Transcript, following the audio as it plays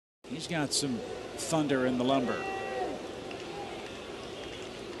He's got some thunder in the lumber.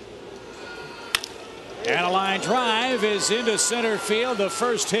 And a line drive is into center field. The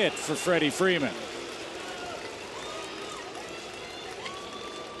first hit for Freddie Freeman.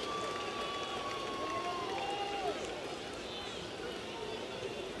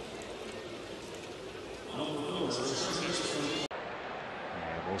 And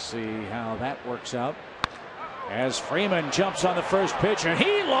we'll see how that works out as Freeman jumps on the first pitch, and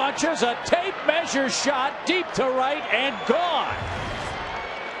he launches a tape measure shot deep to right and gone.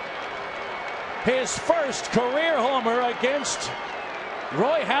 His first career homer against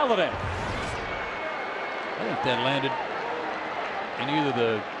Roy Halladay. I think that landed in either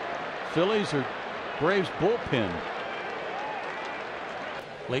the Phillies or Braves bullpen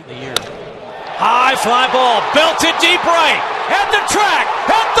late in the year. High fly ball, belted deep right, at the track,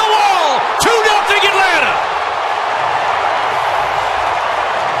 at the wall, 2-0 Atlanta.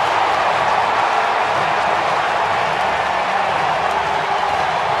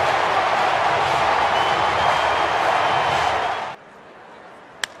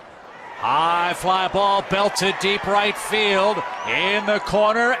 High fly ball, belted deep right field, in the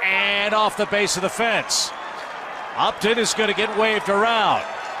corner and off the base of the fence. Upton is going to get waved around.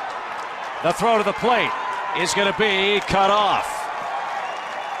 The throw to the plate is going to be cut off.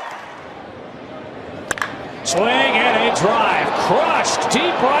 Swing and a drive, crushed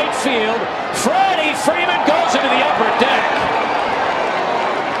deep right field. Freddie Freeman goes into the upper deck.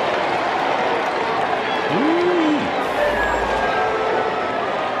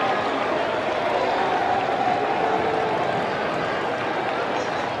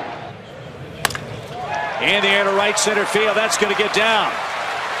 In the air to right center field. That's going to get down.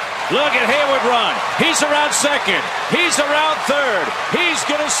 Look at Hayward run. He's around second. He's around third. He's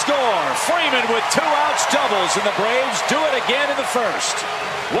going to score. Freeman with 2 outs, doubles, and the Braves do it again in the first.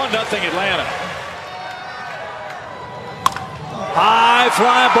 1-0 Atlanta. High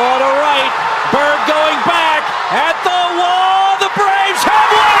fly ball to right. Berg going back at the wall. The Braves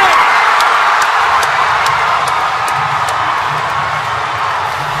have won it.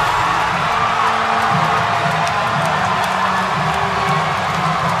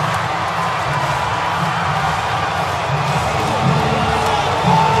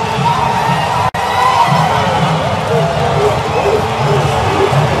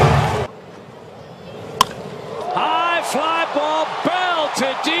 Fly ball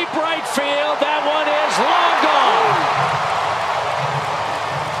belted deep right field. That one is long gone.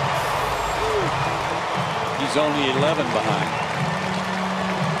 He's only 11 behind.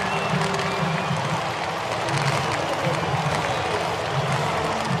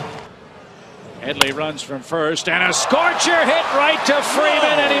 Headley runs from first, and a scorcher hit right to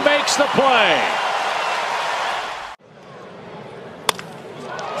Freeman, and he makes the play.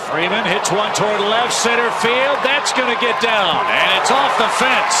 Freeman hits one toward left center field. That's going to get down, and it's off the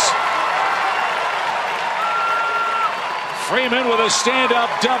fence. Freeman with a stand-up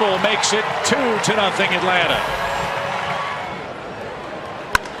double makes it 2-0 Atlanta.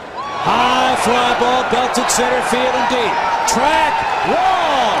 High fly ball, belted center field and deep. Track,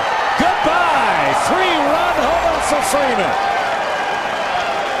 wall, goodbye. 3-run homer for Freeman.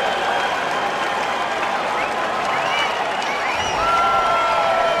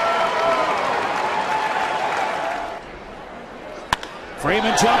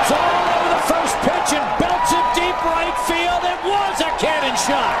 Freeman jumps all over the first pitch and belts it deep right field. It was a cannon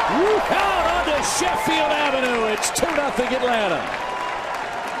shot. Out onto Sheffield Avenue. It's 2-0 Atlanta.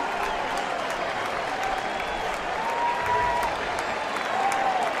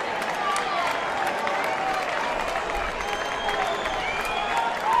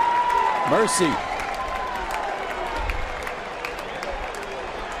 Mercy.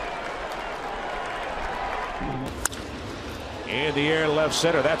 In the air left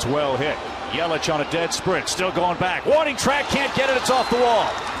center. That's well hit. Yelich on a dead sprint. Still going back. Warning track. Can't get it. It's off the wall.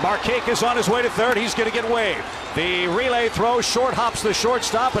 Markakis on his way to third. He's going to get waved. The relay throw. Short hops the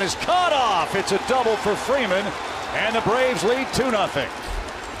shortstop and is cut off. It's a double for Freeman. And the Braves lead 2-0.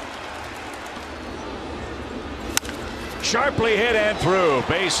 Sharply hit and through.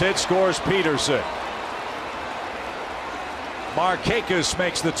 Base hit scores Peterson. Markakis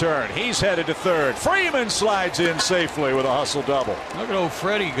makes the turn. He's headed to third. Freeman slides in safely with a hustle double. Look at old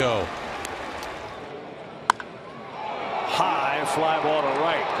Freddie go. High fly ball to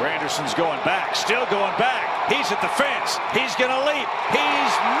right. Granderson's going back. Still going back. He's at the fence. He's going to leap.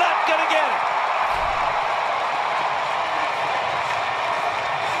 He's not going to get it.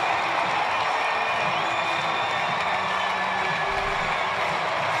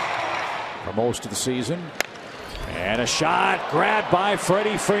 For most of the season. And a shot grabbed by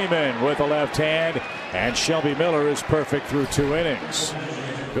Freddie Freeman with the left hand. And Shelby Miller is perfect through 2 innings.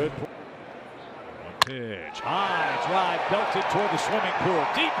 Good pitch. High drive belted toward the swimming pool.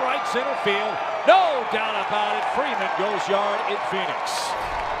 Deep right center field. No doubt about it. Freeman goes yard in Phoenix.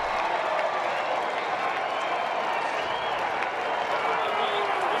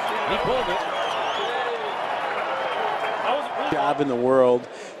 He pulled it. Job in the world,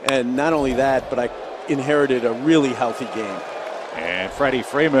 and not only that, but I inherited a really healthy game. And Freddie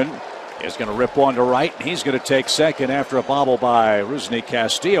Freeman is going to rip one to right, and he's going to take second after a bobble by Rusney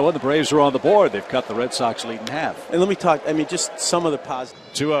Castillo, and the Braves are on the board. They've cut the Red Sox lead in half. And let me talk, just some of the positives.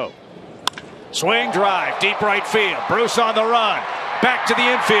 2-0. Swing drive, deep right field. Bruce on the run. Back to the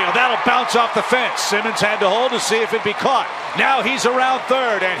infield. That'll bounce off the fence. Simmons had to hold to see if it'd be caught. Now he's around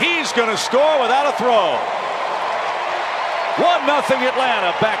third, and he's going to score without a throw. 1-0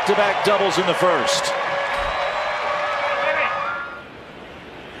 Atlanta. Back-to-back doubles in the first.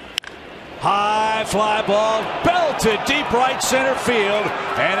 High fly ball belted deep right center field,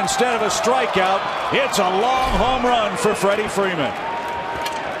 and instead of a strikeout, it's a long home run for Freddie Freeman.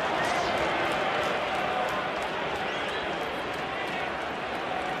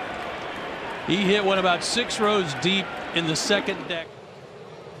 He hit one about 6 rows deep in the second deck.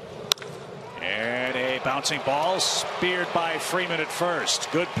 And a bouncing ball speared by Freeman at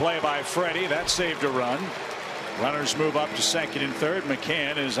first. Good play by Freddie. That saved a run. Runners move up to second and third.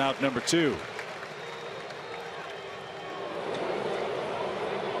 McCann is out number 2.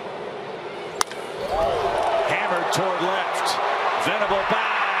 Hammered toward left. Venable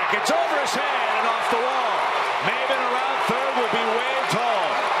back. It's over his head and off the wall. Maven around third will be waved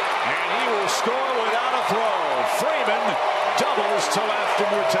home. And he will score without a throw. Freeman doubles to left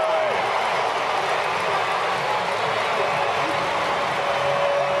and we're tied.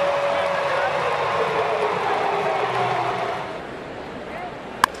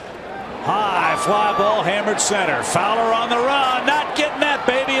 High fly ball hammered center. Fowler on the run. Not getting that,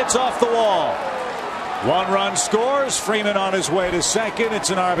 baby. It's off the wall. 1 run scores. Freeman on his way to second.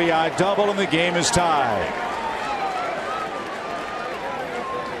 It's an RBI double and the game is tied.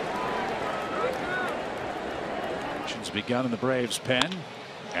 Action's begun in the Braves pen.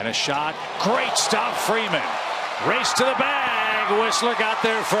 And a shot. Great stop, Freeman. Race to the bag. Whistler got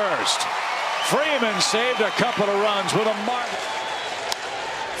there first. Freeman saved a couple of runs with a mark.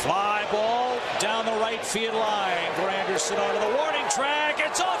 Fly ball down the right field line. Granderson onto the warning track.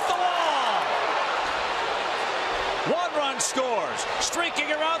 It's off the wall. 1 run scores.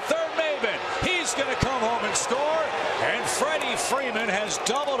 Streaking around third, Maven. He's going to come home and score. And Freddie Freeman has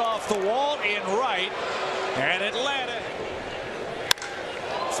doubled off the wall in right. And Atlanta.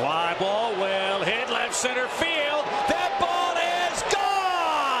 Fly ball well hit left center field. That ball is gone.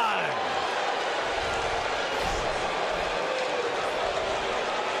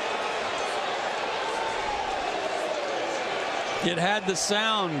 It had the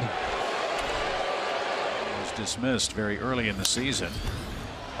sound. Was dismissed very early in the season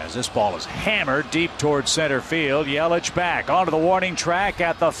as this ball is hammered deep towards center field. Yelich back onto the warning track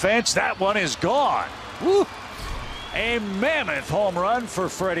at the fence. That one is gone. Woo. A mammoth home run for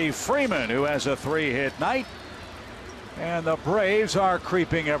Freddie Freeman, who has a 3-hit night. And the Braves are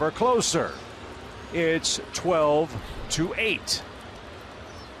creeping ever closer. It's 12-8.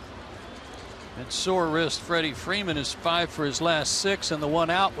 That sore wrist, Freddie Freeman is 5 for his last 6, and the one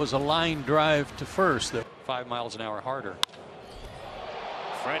out was a line drive to first. 5 miles an hour harder.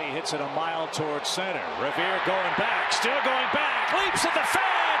 Freddie hits it a mile towards center. Revere going back, still going back, leaps at the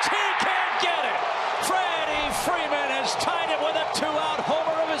fence. He can't get it. Freddie Freeman has tied it with a 2-out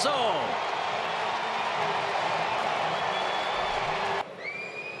homer of his own.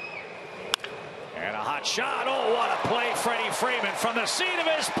 And a hot shot. Oh, what a play, Freddie Freeman. From the seat of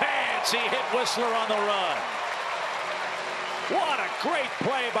his pants, he hit Whistler on the run. What a great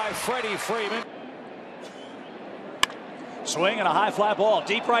play by Freddie Freeman. Swing and a high fly ball,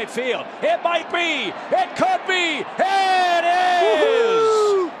 deep right field. It might be. It could be. It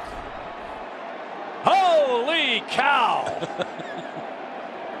is. Holy cow.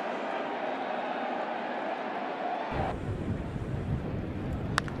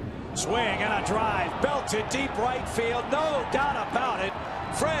 Swing and a drive, belted deep right field, no doubt about it.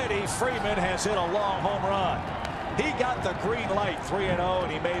 Freddie Freeman has hit a long home run. He got the green light, 3-0,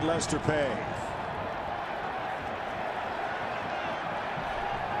 and he made Lester pay.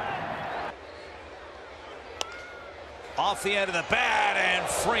 Off the end of the bat, and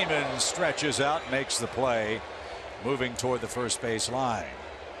Freeman stretches out, makes the play, moving toward the first base line.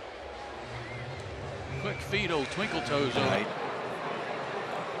 Quick feed, old twinkle toes on it.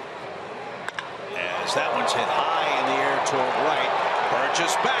 As Braves. That one's hit high in the air toward right.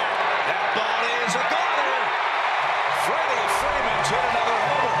 Burgess back. That ball is a goner. Freddie Freeman's hit another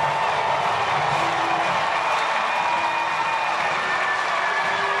homer.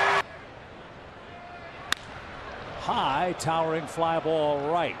 High, towering fly ball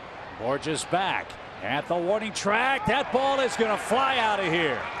right. Borges back at the warning track. That ball is going to fly out of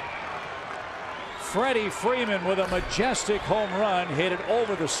here. Freddie Freeman with a majestic home run hit it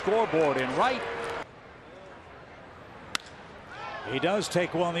over the scoreboard in right. He does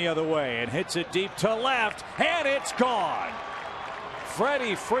take one the other way and hits it deep to left, and it's gone.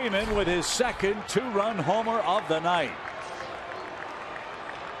 Freddie Freeman with his second two-run homer of the night.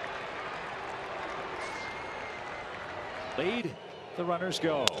 Lead, the runners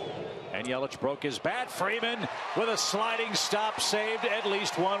go. And Yelich broke his bat. Freeman with a sliding stop saved at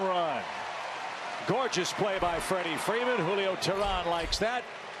least one run. Gorgeous play by Freddie Freeman. Julio Teheran likes that.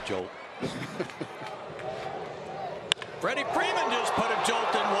 Jolt. Freddie Freeman just put a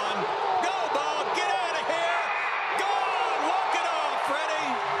jolt in one. Go, ball, get out of here. Go on, walk it off,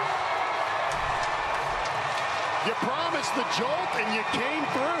 Freddie. You promised the jolt and you came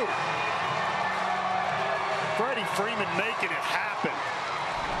through. Freddie Freeman making it happen.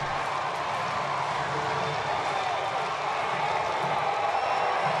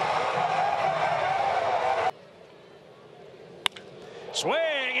 Swing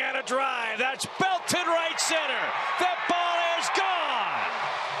and a drive. That's belted right center. That ball is gone.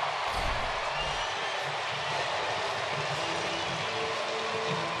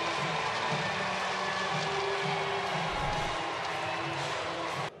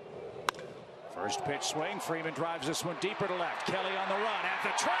 First pitch swing. Freeman drives this one deeper to left. Kelly on the run at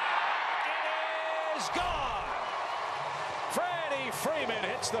the track. It is gone. Freddie Freeman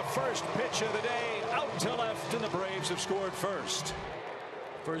hits the first pitch of the day out to left, and the Braves have scored first.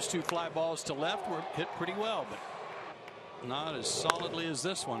 First two fly balls to left were hit pretty well, but not as solidly as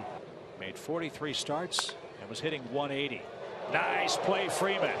this one. Made 43 starts and was hitting 180. Nice play,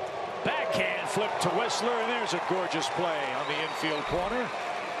 Freeman. Backhand flip to Whistler, and there's a gorgeous play on the infield corner.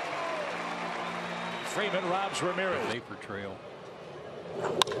 Freeman robs Ramirez. Vapor trail.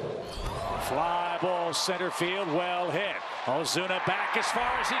 Fly ball center field, well hit. Ozuna back as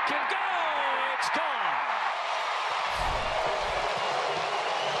far as he can go. It's gone.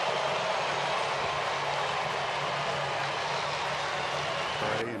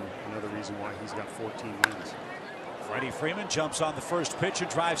 And another reason why he's got 14 wins. Freddie Freeman jumps on the first pitch and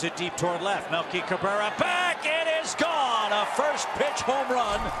drives it deep toward left. Melky Cabrera back. It is gone. A first pitch home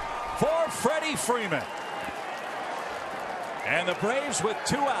run for Freddie Freeman. And the Braves, with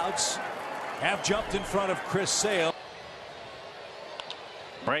 2 outs, have jumped in front of Chris Sale.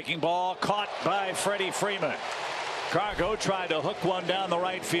 Breaking ball caught by Freddie Freeman. Cargo tried to hook one down the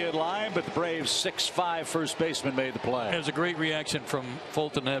right field line, but the Braves 6'5" first baseman made the play. It was a great reaction from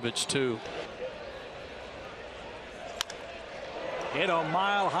Fulton Evans, too. Hit a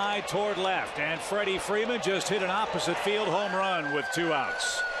mile high toward left, and Freddie Freeman just hit an opposite field home run with 2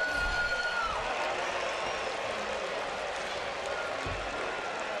 outs.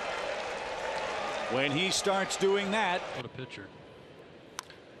 When he starts doing that. What a pitcher.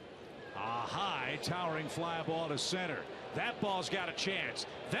 A high towering fly ball to center. That ball's got a chance.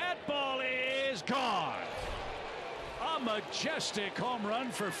 That ball is gone. A majestic home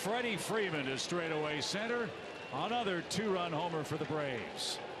run for Freddie Freeman to straightaway center. Another 2-run homer for the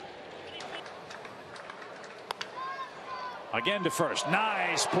Braves. Again to first.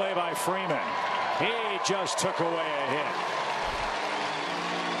 Nice play by Freeman. He just took away a hit.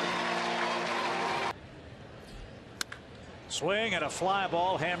 Swing and a fly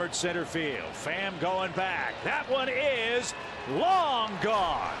ball hammered center field. Pham going back. That one is long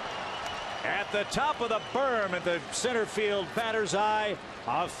gone. At the top of the berm at the center field batter's eye,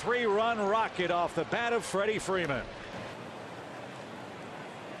 a 3-run rocket off the bat of Freddie Freeman.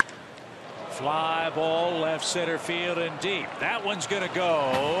 Fly ball left center field and deep. That one's going to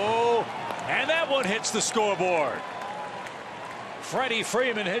go. And that one hits the scoreboard. Freddie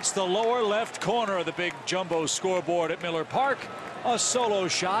Freeman hits the lower left corner of the big jumbo scoreboard at Miller Park. A solo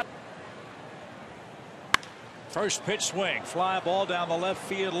shot. First pitch swing. Fly ball down the left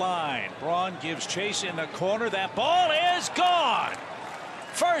field line. Braun gives chase in the corner. That ball is gone.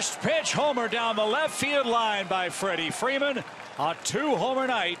 First pitch homer down the left field line by Freddie Freeman. A 2-homer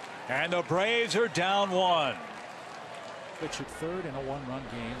night, and the Braves are down 1. Pitch at third in a 1-run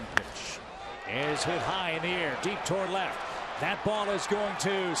game. Pitch is hit high in the air, deep toward left. That ball is going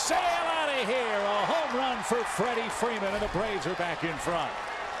to sail out of here. A home run for Freddie Freeman, and the Braves are back in front.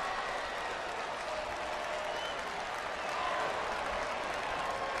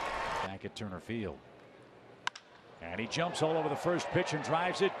 Back at Turner Field. And he jumps all over the first pitch and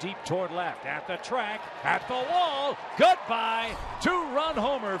drives it deep toward left. At the track, at the wall. Goodbye. Two-run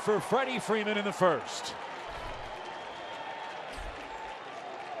homer for Freddie Freeman in the first.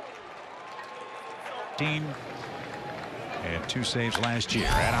 And 2 saves last year.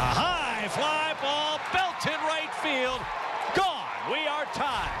 And a high fly ball belted right field. Gone. We are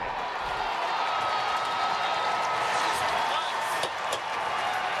tied.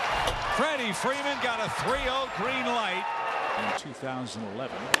 Freddie Freeman got a 3-0 green light in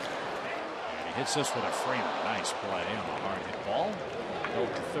 2011. And he hits this with a Freeman. Nice play on the hard hit ball. Held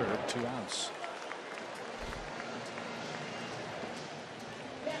to third, 2 outs.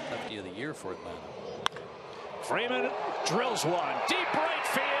 Lefty of the year for Atlanta. Freeman drills one. Deep right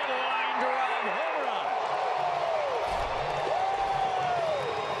field. Line drive. Home run.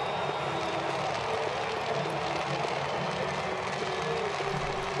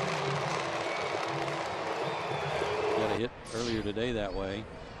 Got a hit earlier today that way.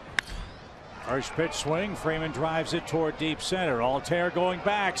 First pitch swing. Freeman drives it toward deep center. Altair going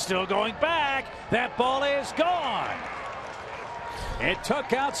back. Still going back. That ball is gone. It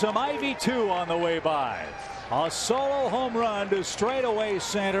took out some Ivy 2 on the way by. A solo home run to straightaway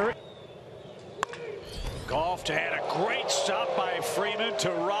center. Goff had a great stop by Freeman to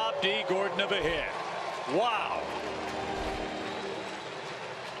rob D. Gordon of a hit. Wow.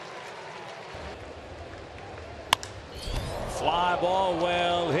 Fly ball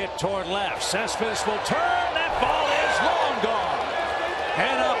well hit toward left. Cespedes will turn. That ball is long gone.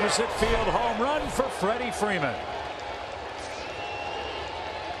 An opposite field home run for Freddie Freeman.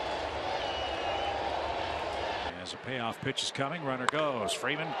 As a payoff pitch is coming, runner goes.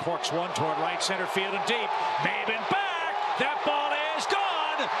 Freeman corks one toward right center field and deep. Maben back. That ball is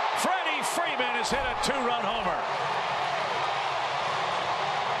gone. Freddie Freeman has hit a 2-run homer.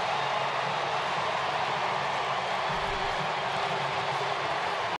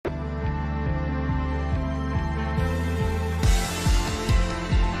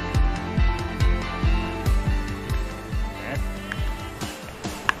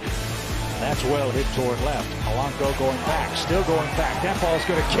 That's well hit toward left. Polanco going back, still going back. That ball's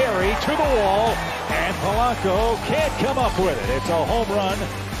going to carry to the wall, and Polanco can't come up with it. It's a home run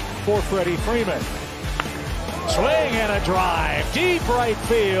for Freddie Freeman. Swing and a drive, deep right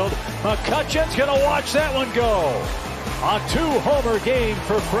field. McCutcheon's going to watch that one go. A 2-homer game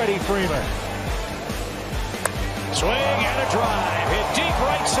for Freddie Freeman. Swing and a drive, hit deep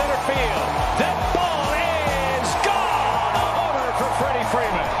right center field. That ball is gone. A homer for Freddie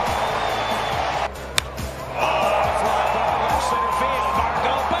Freeman.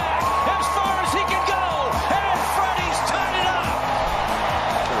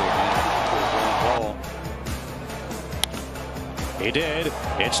 He did.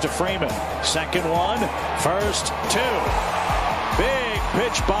 It's to Freeman. Second one. First 2. Big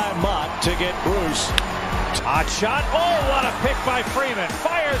pitch by Mott to get Bruce. Hot shot. Oh, what a pick by Freeman.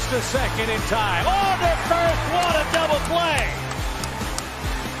 Fires to second in time. On to first. What a double play.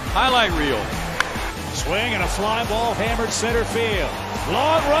 Highlight reel. Swing and a fly ball hammered center field.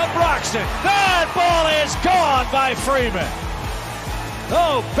 Long run Broxton. That ball is gone by Freeman.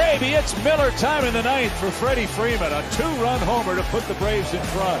 Oh, baby, it's Miller time in the ninth for Freddie Freeman. A 2-run homer to put the Braves in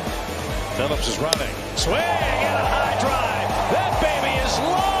front. Phillips is running. Swing and a high drive. That baby is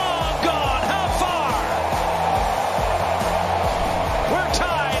long gone. How far? We're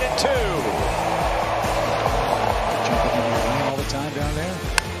tied at 2. Jumping in your lane all the time down there.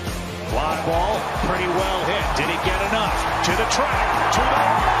 Fly ball, pretty well hit. Did he get enough? To the track, to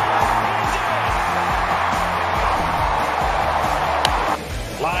the...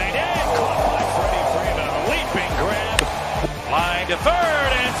 Line in, caught by Freddie Freeman. A leaping grab. Line to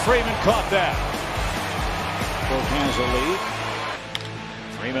third, and Freeman caught that. Both hands a lead.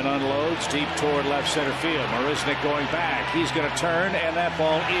 Freeman unloads deep toward left center field. Marisnik going back. He's going to turn, and that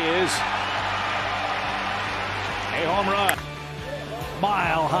ball is a home run.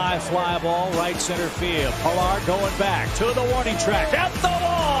 Mile high fly ball, right center field. Pollard going back to the warning track. At the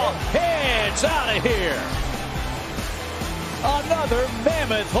wall. Heads out of here. Another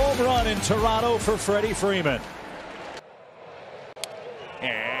mammoth home run in Toronto for Freddie Freeman.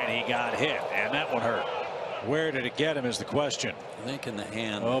 And he got hit, and that one hurt. Where did it get him is the question. I think in the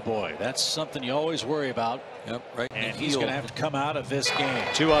hand. Oh, boy, that's something you always worry about. Yep, right. And he's going to have to come out of this game.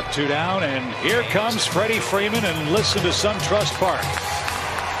 2 up, 2 down, and here comes Freddie Freeman, and listen to SunTrust Park.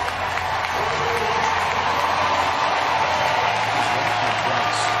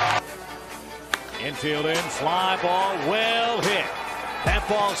 Infield in, fly ball, well hit. That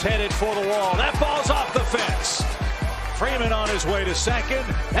ball's headed for the wall. That ball's off the fence. Freeman on his way to second.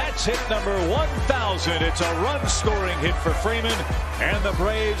 That's hit number 1,000. It's a run-scoring hit for Freeman, and the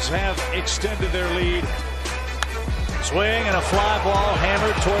Braves have extended their lead. Swing and a fly ball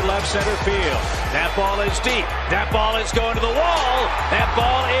hammered toward left center field. That ball is deep. That ball is going to the wall. That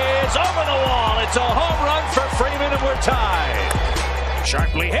ball is over the wall. It's a home run for Freeman, and we're tied.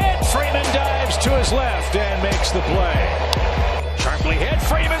 Sharply hit. Freeman dives to his left and makes the play. Sharply hit.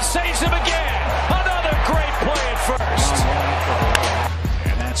 Freeman saves him again. Another great play at first.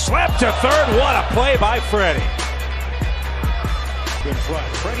 And that swept to third. What a play by Freddie. In front,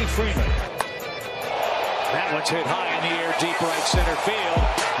 Freddie Freeman. That one's hit high in the air, deep right center field.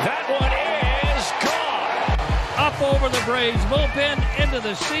 That one is gone. Up over the Braves bullpen, into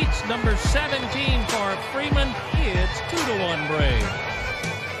the seats. Number 17 for Freeman. It's 2-1 Braves.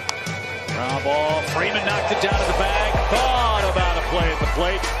 Ground ball. Freeman knocked it down to the bag. Thought about a play at the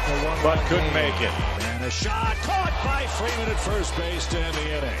plate, but couldn't make it. And a shot caught by Freeman at first base to end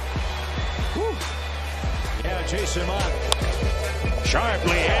the inning. Whew. Yeah, chase him up.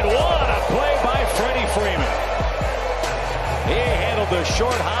 Sharply hit. What a play by Freddie Freeman. He handled the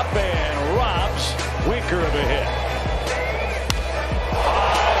short hop and robs Winker of a hit.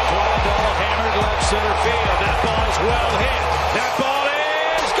 High fly ball hammered left center field. That ball is well hit. That ball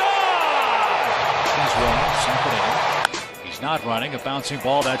is gone. He's running, second inning. He's not running. A bouncing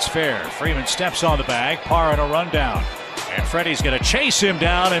ball, that's fair. Freeman steps on the bag. Parr on a rundown. And Freddie's going to chase him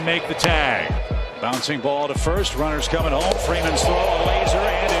down and make the tag. Bouncing ball to first. Runners coming home. Freeman's throw, a laser,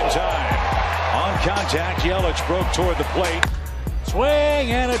 and in time. On contact, Yelich broke toward the plate.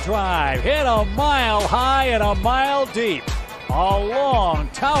 Swing and a drive. Hit a mile high and a mile deep. A long,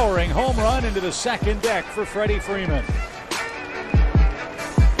 towering home run into the second deck for Freddie Freeman.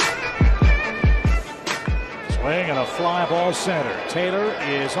 Swing and a fly ball center. Taylor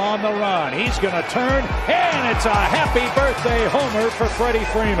is on the run. He's going to turn, and it's a happy birthday homer for Freddie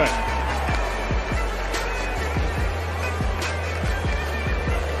Freeman.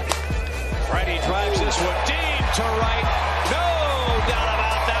 Freddie drives this one deep to right. No doubt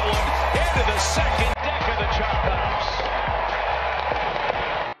about that one. Into the second deck of the chop house.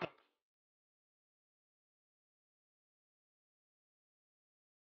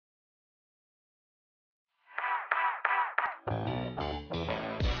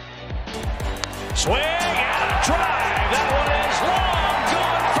 Swing and a drive. That one is long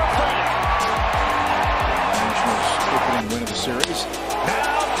gone for Freddie. Nationals' opening win of the series.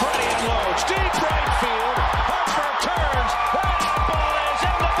 Now Freddie unloads deep right field. Harper turns. That ball is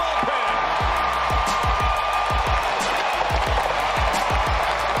in the bullpen.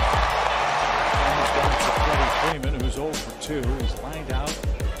 Freddie Freeman, who's 0 for 2, is lined out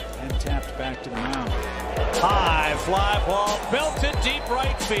and tapped back to the mound. High fly ball belted deep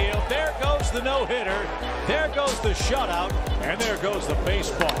right field. There goes the no-hitter. There goes the shutout. And there goes the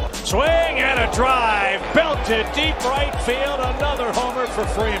baseball. Swing and a drive. Belted deep right field. Another homer for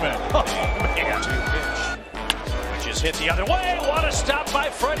Freeman. Oh, man. Which is hit the other way. What a stop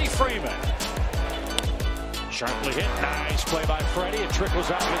by Freddie Freeman. Sharply hit. Nice play by Freddie. It trickles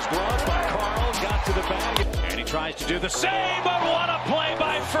out his glove by Carl. Got to the bag. And he tries to do the same. But what a play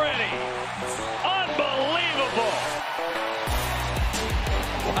by Freddie. Unbelievable.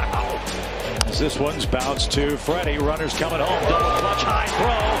 Wow. As this one's bounced to Freddie. Runners coming home. Double clutch. High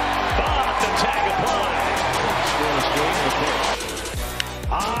throw. But the tag applied.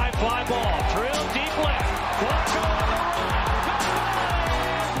 High fly ball. Drill deep left. Block on the right.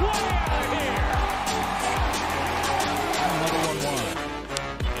 Way out of here. Another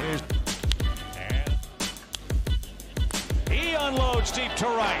 1-1. He unloads deep to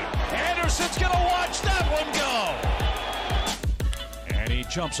right. Anderson's going to watch that one go. And he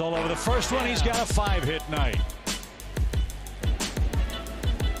jumps all over the first one. He's got a 5-hit night.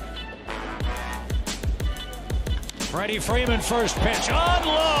 Freddie Freeman first pitch.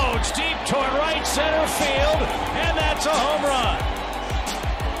 Unloads deep toward right center field. And that's a home run.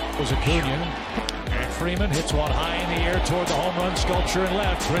 Was Acuna. And Freeman hits one high in the air toward the home run sculpture and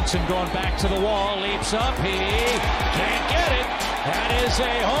left. Brinson going back to the wall. Leaps up. He can't get it. That is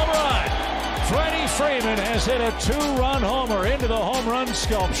a home run. Freddie Freeman has hit a 2-run homer into the home run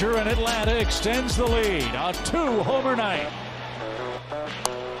sculpture, and Atlanta extends the lead. A 2-homer night.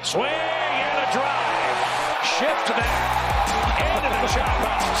 Swing and a drive. Shift that into the chop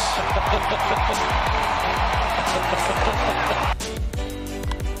house.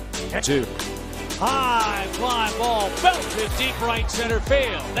 2. High fly ball belted deep right center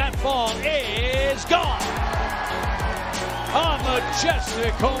field. That ball is gone. A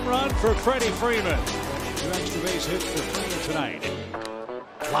majestic home run for Freddie Freeman. 2 extra base hits for Freeman tonight.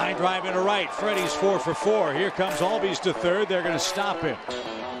 Line drive into right. Freddie's 4 for 4. Here comes Albies to third. They're going to stop him.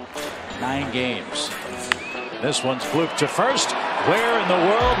 9 games. This one's blooped to first. Where in the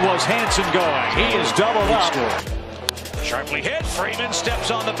world was Hanson going? He is doubled up. Sharply hit. Freeman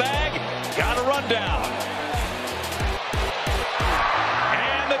steps on the bag. Got a run down.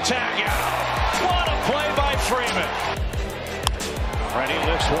 And the tag out. What a play by Freeman. Freddie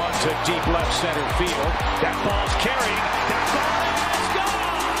lifts one to deep left center field. That ball's carried. That ball is gone.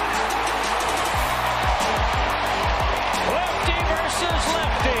 Lefty versus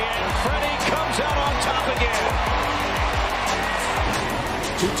lefty, and Freddie comes out on top again.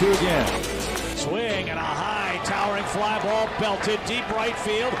 2-2 again. Swing and a high towering fly ball belted deep right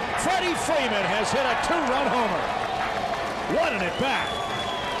field. Freddie Freeman has hit a 2-run homer. What an at bat.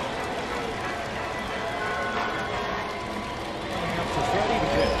 Freddie, the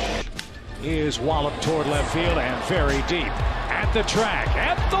pitch is walloped toward left field and very deep. At the track,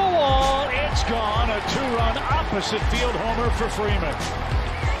 at the wall, it's gone. A 2-run opposite field homer for Freeman.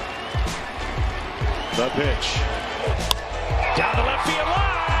 The pitch. Down the left field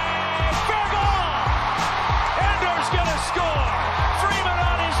line. Fair ball. Ender's going to score. Freeman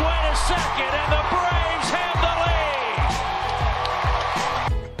on his way to second, and the Braves have the lead.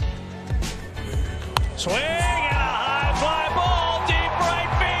 Swing.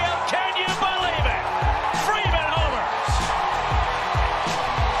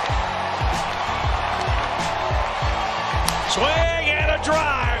 Swing and a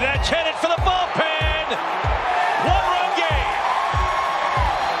drive. That's headed for the bullpen. 1-run game.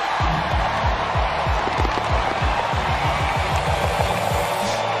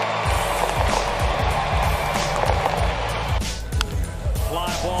 Fly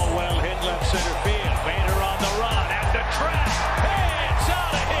ball well hit left center field. Bader on the run at the track. It's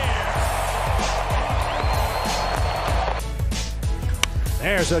out of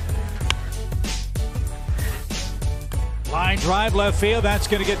here. There's a line drive left field. That's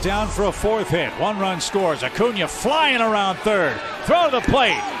going to get down for a 4th hit. 1-run scores. Acuna flying around third. Throw to the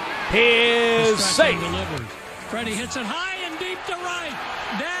plate. He is safe. Delivers. Freddie hits it high and deep to right.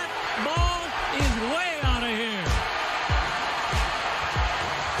 That ball is way out of here.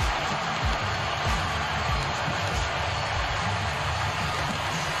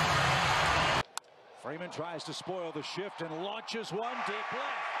 Freeman tries to spoil the shift and launches one deep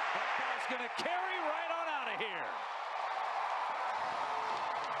left. That ball's going to carry right on out of here.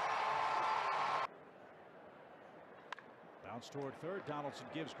 Bounce toward third. Donaldson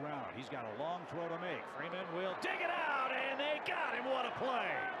gives ground. He's got a long throw to make. Freeman will dig it out, and they got him. What a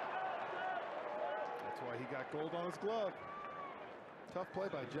play. That's why he got gold on his glove. Tough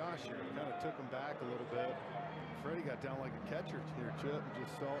play by Josh here. Kind of took him back a little bit. Freddie got down like a catcher here, Chip, and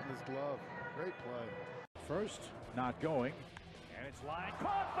just felt in his glove. Great play. First, not going. And it's line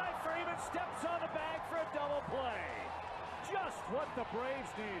caught by Freeman. Steps on the bag for a double play. Just what the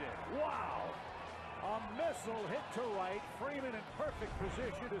Braves needed. Wow. A missile hit to right. Freeman in perfect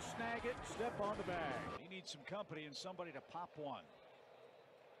position to snag it and step on the bag. He needs some company and somebody to pop one.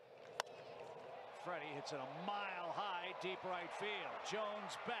 Freddie hits it a mile high, deep right field.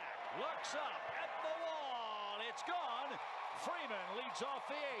 Jones back, looks up at the wall. It's gone. Freeman leads off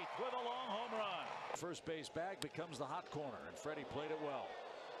the 8th with a long home run. First base bag becomes the hot corner, and Freddie played it well.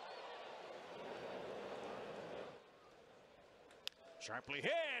 Sharply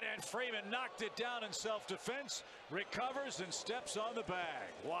hit, and Freeman knocked it down in self-defense, recovers and steps on the bag.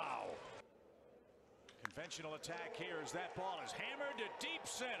 Wow. Conventional attack here as that ball is hammered to deep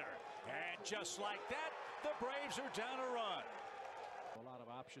center. And just like that, the Braves are down a run. A lot of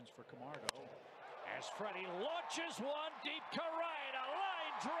options for Camargo as Freddie launches one deep to right, a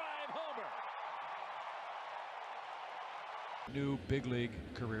line drive homer. New big league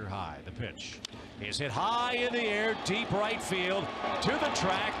career high. The pitch is hit high in the air, deep right field, to the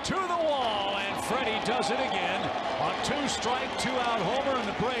track, to the wall, and Freddie does it again. A 2-strike, 2-out homer, and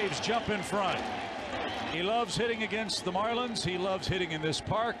the Braves jump in front. He loves hitting against the Marlins. He loves hitting in this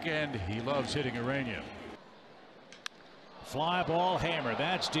park, and he loves hitting Urania. Fly ball hammer.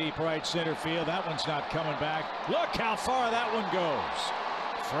 That's deep right center field. That one's not coming back. Look how far that one goes.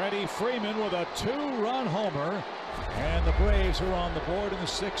 Freddie Freeman with a 2-run homer. And the Braves are on the board in the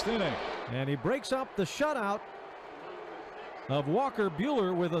 6th inning. And he breaks up the shutout of Walker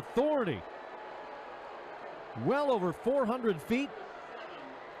Buehler with authority. Well over 400 feet.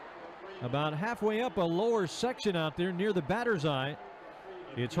 About halfway up a lower section out there near the batter's eye.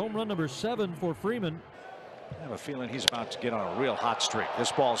 It's home run number 7 for Freeman. I have a feeling he's about to get on a real hot streak.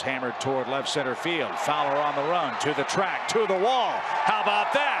 This ball's hammered toward left center field. Fowler on the run, to the track, to the wall. How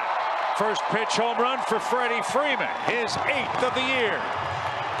about that? First pitch home run for Freddie Freeman, his 8th of the year.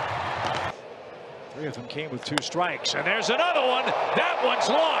 3 of them came with 2 strikes. And there's another one. That one's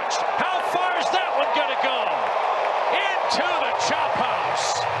launched. How far is that one going to go? Into the chop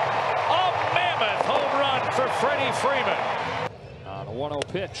house. A mammoth home run for Freddie Freeman. On a 1-0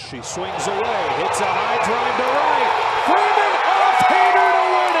 pitch, she swings away, hits a high drive to right. Freeman off-hander to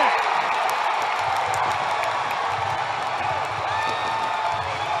win it.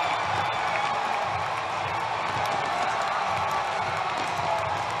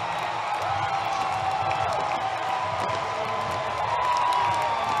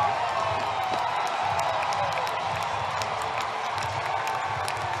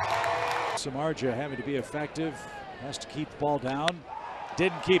 Samardzija having to be effective, has to keep the ball down.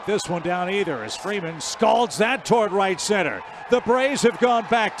 Didn't keep this one down either as Freeman scalds that toward right center. The Braves have gone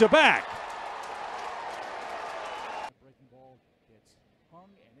back to back. Breaking ball gets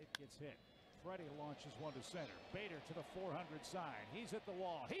hung and it gets hit. Freddie launches one to center. Bader to the 400 side. He's at the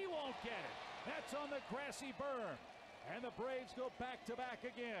wall. He won't get it. That's on the grassy berm. And the Braves go back to back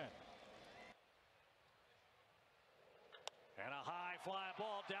again. And a high fly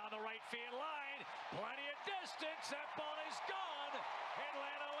ball down the right field line. Plenty of distance. That ball is gone.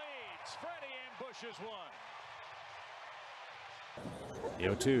 Atlanta leads. Freddie ambushes one. The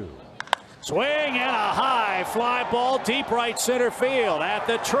 0-2. Swing and a high fly ball deep right center field. At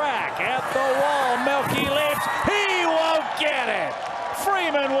the track, at the wall. Melky lifts. He won't get it.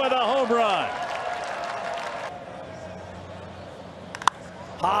 Freeman with a home run.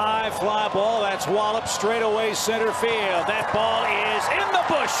 High fly ball, that's wallop straight away center field. That ball is in the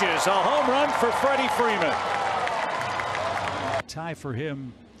bushes. A home run for Freddie Freeman. Tie for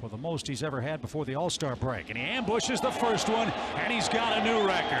him for the most he's ever had before the All-Star break. And he ambushes the first one, and he's got a new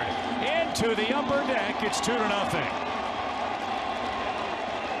record. Into the upper deck, it's 2-0.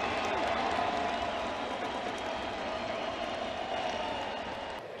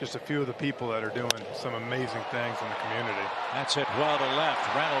 Just a few of the people that are doing some amazing things in the community. That's it well to left.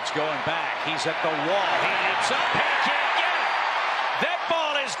 Reynolds going back. He's at the wall. He leaps up. He can't get it. That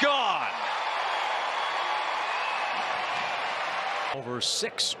ball is gone. Over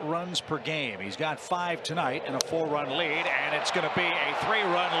 6 runs per game. He's got 5 tonight and a 4-run lead, and it's going to be a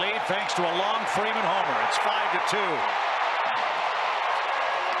 3-run lead thanks to a long Freeman homer. It's 5-2.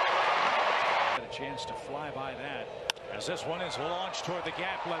 Got a chance to fly by that. As this one is launched toward the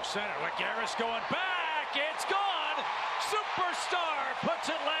gap left center. Lagares going back. It's gone. Superstar puts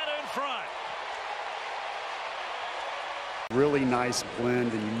Atlanta in front. Really nice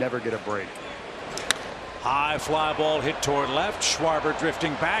blend, and you never get a break. High fly ball hit toward left. Schwarber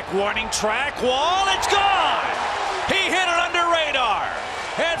drifting back. Warning track. Wall. It's gone. He hit it under radar.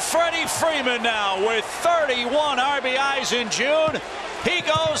 And Freddie Freeman now with 31 RBIs in June. He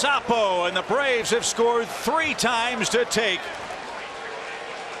goes oppo, and the Braves have scored 3 times to take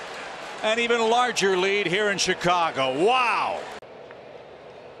an even larger lead here in Chicago. Wow.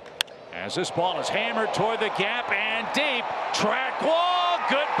 As this ball is hammered toward the gap and deep. Track wall.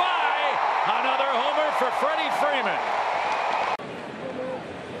 Goodbye. Another homer for Freddie Freeman.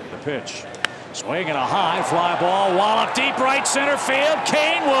 The pitch. Swing and a high fly ball. Wallop deep right center field.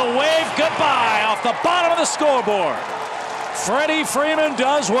 Kane will wave goodbye off the bottom of the scoreboard. Freddie Freeman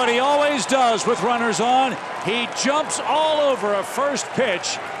does what he always does with runners on. He jumps all over a first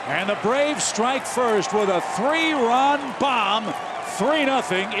pitch, and the Braves strike first with a 3-run bomb.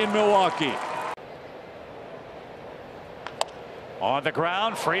 3-0 in Milwaukee. On the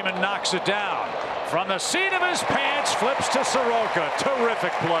ground, Freeman knocks it down. From the seat of his pants, flips to Soroka.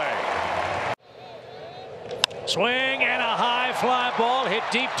 Terrific play. Swing and a high fly ball hit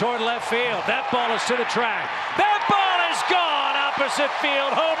deep toward left field. That ball is to the track. That ball is gone. Opposite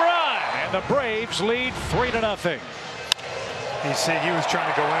field home run. And the Braves lead 3-0. You see, he was trying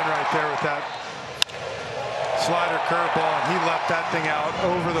to go in right there with that slider curveball, and he left that thing out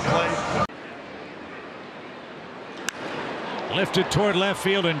over the plate. Lifted toward left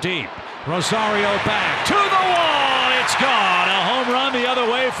field and deep. Rosario back to the wall. It's gone. A home run the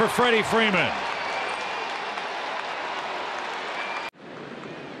other way for Freddie Freeman.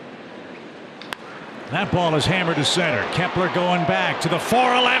 That ball is hammered to center. Kepler going back to the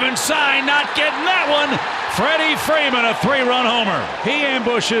 4-11 sign. Not getting that one. Freddie Freeman, a 3-run homer. He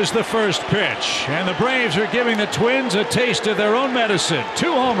ambushes the first pitch. And the Braves are giving the Twins a taste of their own medicine. 2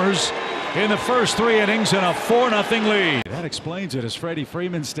 homers in the first 3 innings and a 4-0 lead. That explains it as Freddie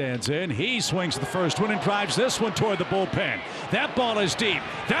Freeman stands in. He swings the first one and drives this one toward the bullpen. That ball is deep.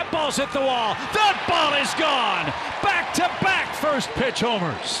 That ball's hit the wall. That ball is gone. Back-to-back first pitch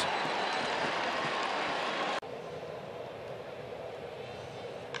homers.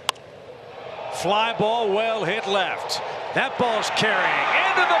 Fly ball well hit left. That ball's carrying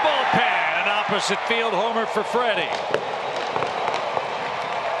into the bullpen. An opposite field homer for Freddie.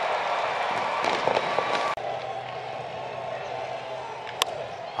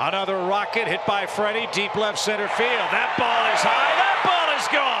 Another rocket hit by Freddie, deep left center field. That ball is high, that ball is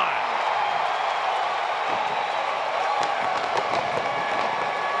gone.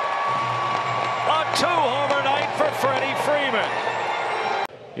 A two-homer night for Freddie Freeman.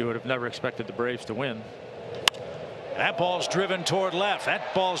 You would have never expected the Braves to win. That ball's driven toward left.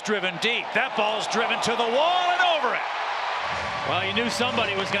 That ball's driven deep. That ball's driven to the wall and over it. Well, you knew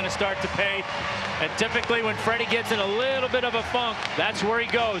somebody was going to start to pay. And typically when Freddie gets in a little bit of a funk, that's where he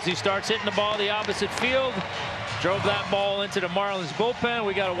goes. He starts hitting the ball the opposite field. Drove that ball into the Marlins bullpen.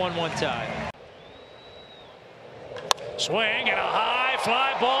 We got a 1-1 tie. Swing and a high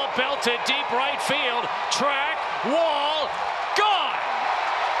fly ball belted deep right field. Track, wall, gone.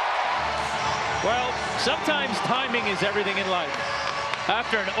 Well, sometimes timing is everything in life.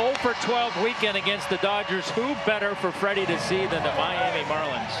 After an 0 for 12 weekend against the Dodgers, who better for Freddie to see than the Miami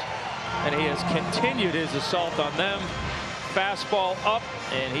Marlins? And he has continued his assault on them. Fastball up,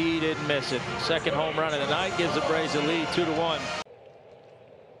 and he didn't miss it. Second home run of the night gives the Braves a lead, 2-1.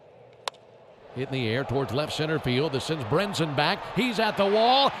 Hit in the air towards left center field. This sends Brinson back. He's at the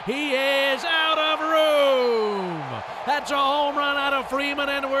wall. He is out of room. That's a home run out of Freeman,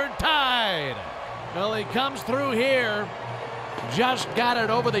 and we're tied. Well, he comes through here. Just got it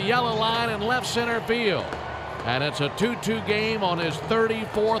over the yellow line in left center field. And it's a 2-2 game on his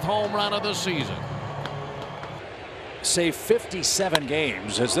 34th home run of the season. Save 57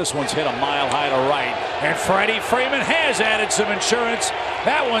 games as this one's hit a mile high to right. And Freddie Freeman has added some insurance.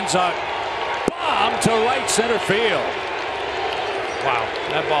 That one's a bomb to right center field. Wow,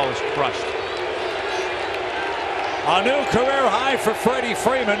 that ball was crushed. A new career high for Freddie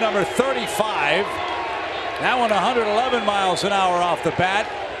Freeman, number 35. That one 111 miles an hour off the bat.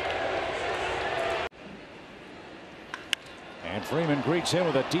 And Freeman greets him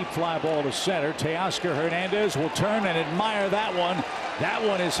with a deep fly ball to center. Teoscar Hernandez will turn and admire that one. That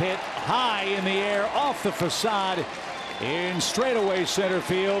one is hit high in the air off the facade in straightaway center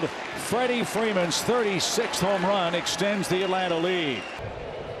field. Freddie Freeman's 36th home run extends the Atlanta lead.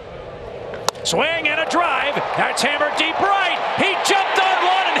 Swing and a drive. That's hammered deep right. He jumped on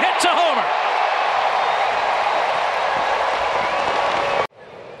one and hits a homer.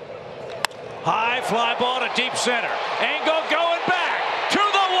 High fly ball to deep center. Angle going back to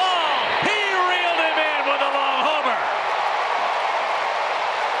the wall. He reeled him in with a long homer.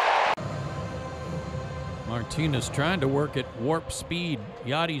 Martinez trying to work at warp speed.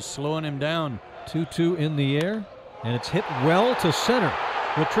 Yachty's slowing him down. 2-2 in the air, and it's hit well to center.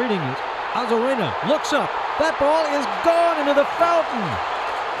 Retreating it. Arozarena looks up. That ball is gone into the fountain.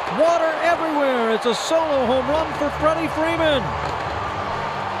 Water everywhere. It's a solo home run for Freddie Freeman.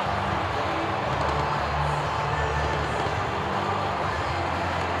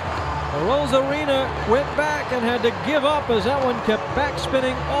 Arozarena went back and had to give up as that one kept back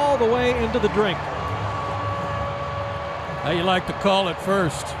spinning all the way into the drink. How you like to call it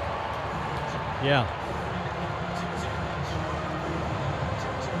first? Yeah.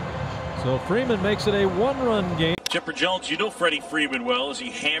 So Freeman makes it a one-run game. Chipper Jones, you know Freddie Freeman well as he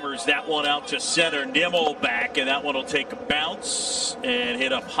hammers that one out to center. Nimmo back, and that one will take a bounce and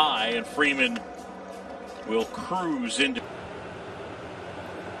hit up high, and Freeman will cruise into.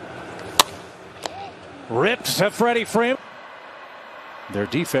 Ripped to Freddie Freeman. Their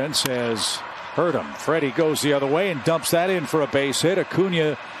defense has hurt him. Freddie goes the other way and dumps that in for a base hit.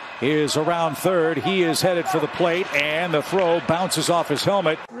 Acuna is around third. He is headed for the plate, and the throw bounces off his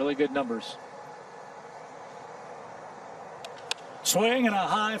helmet. Really good numbers. Swing and a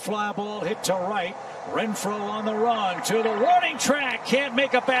high fly ball hit to right. Renfroe on the run to the warning track. Can't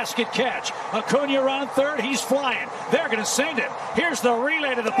make a basket catch. Acuna around third. He's flying. They're going to send it. Here's the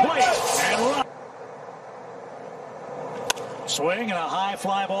relay to the plate. And run. Swing and a high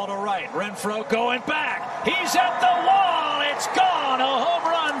fly ball to right. Renfroe going back. He's at the wall. It's gone. A home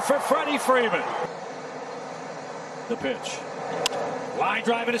run for Freddie Freeman. The pitch. Line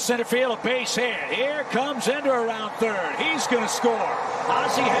drive into center field. A base hit. Here comes Ender around third. He's going to score.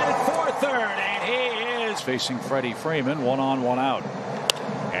 Ozzie headed for third, and he is facing Freddie Freeman. 1 on, 1 out.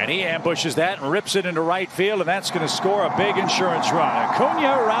 And he ambushes that and rips it into right field, and that's going to score a big insurance run.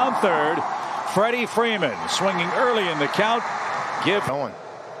 Acuna around third. Freddie Freeman swinging early in the count. Give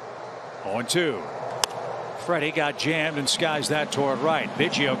 0-2. Freddie got jammed and skies that toward right.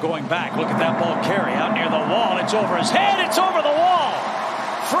 Biggio going back. Look at that ball carry out near the wall. It's over his head. It's over the wall.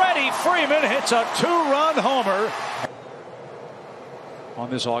 Freddie Freeman hits a 2-run homer on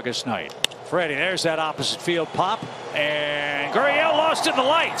this August night. Freddie, there's that opposite field pop. And Gurriel lost in the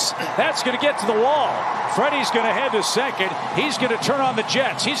lights. That's going to get to the wall. Freddie's going to head to second. He's going to turn on the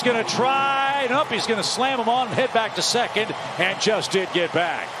jets. He's going to try. Nope, he's going to slam them on and head back to second, and just did get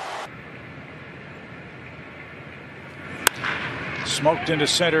back. Smoked into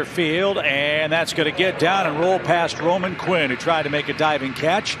center field, and that's going to get down and roll past Roman Quinn, who tried to make a diving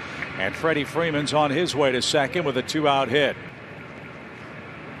catch. And Freddie Freeman's on his way to second with a 2-out hit.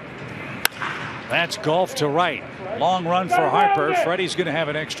 That's golf to right. Long run for Harper. Freddie's going to have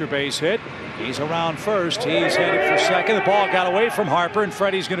an extra base hit. He's around first. He's headed for second. The ball got away from Harper, and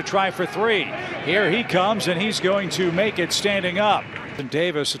Freddie's going to try for 3. Here he comes, and he's going to make it standing up.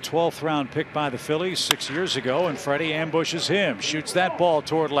 Davis, a 12th round pick by the Phillies 6 years ago, and Freddie ambushes him, shoots that ball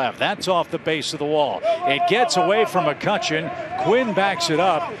toward left. That's off the base of the wall. It gets away from McCutchen. Quinn backs it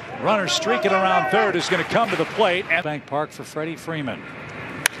up. Runner streaking around third is going to come to the plate at Bank Park for Freddie Freeman.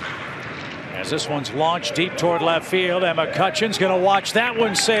 As this one's launched deep toward left field, and McCutchen's going to watch that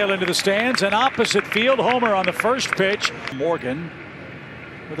one sail into the stands. And opposite field, homer on the first pitch. Morgan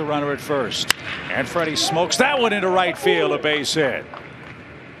with a runner at first. And Freddie smokes that one into right field, a base hit.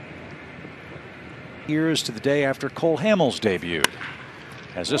 Years to the day after Cole Hamels debuted.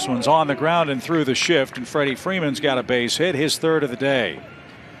 As this one's on the ground and through the shift, and Freddie Freeman's got a base hit, his 3rd of the day.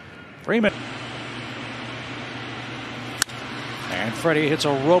 Freeman. And Freddie hits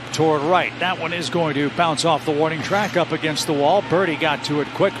a rope toward right. That one is going to bounce off the warning track up against the wall. Birdie got to it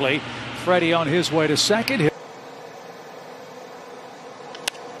quickly. Freddie on his way to second.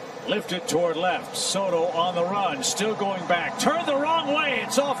 Lifted toward left. Soto on the run. Still going back. Turned the wrong way.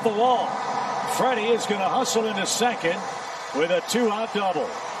 It's off the wall. Freddie is going to hustle into second with a 2-out double.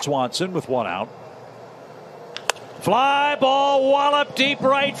 Swanson with 1 out. Fly ball wallop deep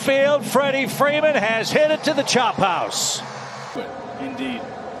right field. Freddie Freeman has hit it to the chop house. Indeed.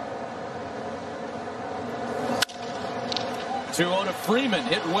 2-0 to Freeman.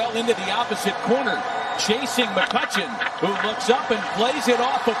 Hit well into the opposite corner. Chasing McCutchen, who looks up and plays it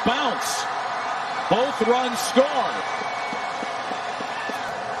off a bounce. Both runs score.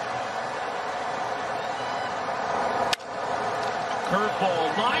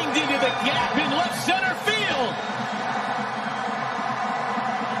 Curveball lined into the gap in left center field.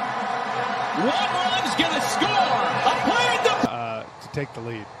 1 run's gonna score. A play to take the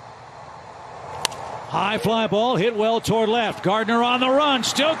lead. High fly ball hit well toward left. Gardner on the run,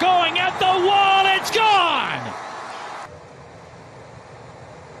 still going at the wall. It's gone.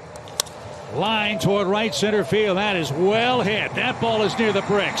 Line toward right center field. That is well hit. That ball is near the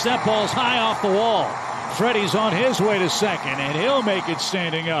bricks. That ball's high off the wall. Freddie's on his way to second, and he'll make it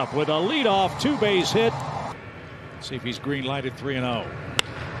standing up with a leadoff 2-base hit. See if he's green lighted 3-0.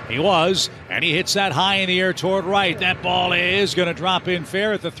 He was, and he hits that high in the air toward right. That ball is going to drop in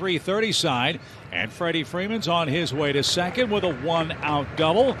fair at the 330 side. And Freddie Freeman's on his way to second with a 1-out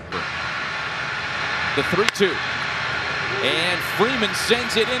double. The 3-2. And Freeman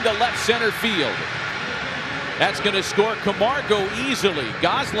sends it into left center field. That's going to score Camargo easily.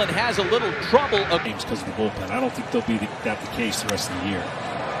 Goslin has a little trouble games because of the bullpen. I don't think they'll be that the case the rest of the year.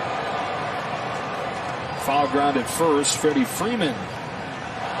 Foul ground at first. Freddie Freeman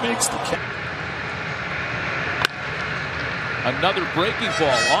makes the catch. Another breaking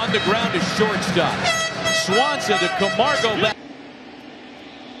ball on the ground to shortstop. Swanson to Camargo.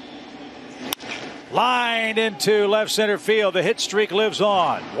 Lined into left center field. The hit streak lives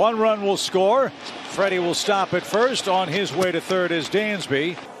on. 1 run will score. Freddie will stop at first. On his way to third is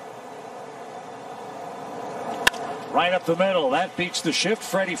Dansby. Right up the middle. That beats the shift.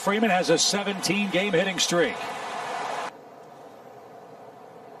 Freddie Freeman has a 17-game hitting streak.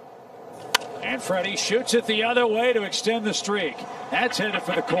 And Freddie shoots it the other way to extend the streak. That's headed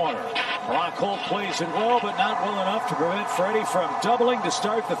for the corner. Brock Holt plays it well, but not well enough to prevent Freddie from doubling to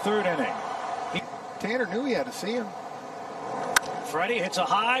start the 3rd inning. Tanner knew he had to see him. Freddie hits a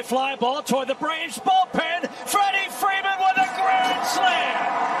high fly ball toward the Braves bullpen. Freddie Freeman with a grand slam.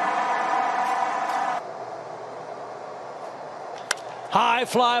 High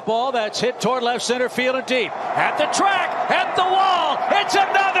fly ball that's hit toward left center field and deep. At the track, at the wall. It's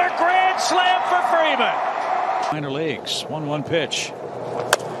another grand slam for Freeman. Minor leagues, 1-1 pitch.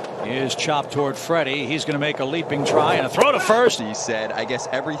 Is chopped toward Freddie. He's going to make a leaping try and a throw to first. He said, I guess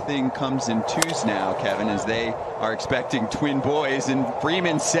everything comes in twos now, Kevin, as they are expecting twin boys. And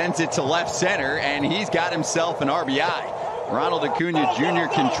Freeman sends it to left center, and he's got himself an RBI. Ronald Acuna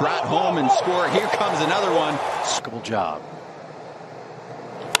Jr. can trot home and score. Here comes another one. Good job.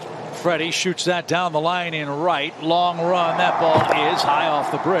 Freddie shoots that down the line in right. Long run. That ball is high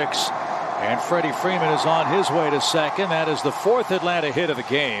off the bricks. And Freddie Freeman is on his way to second. That is the 4th Atlanta hit of the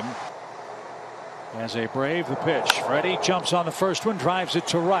game. As a Brave, the pitch. Freddie jumps on the first one, drives it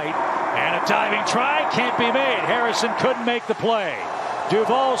to right, and a diving try can't be made. Harrison couldn't make the play.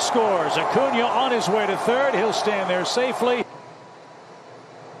 Duvall scores. Acuna on his way to third. He'll stand there safely.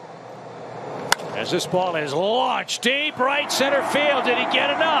 As this ball is launched deep right center field. Did he get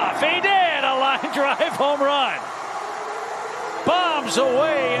enough? He did. A line drive home run. Bombs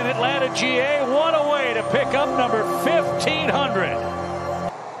away in Atlanta, GA. One away to pick up number 1500.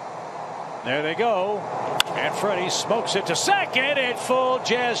 There they go. And Freddie smokes it to second at full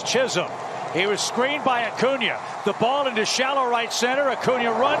Jazz Chisholm. He was screened by Acuna. The ball into shallow right center.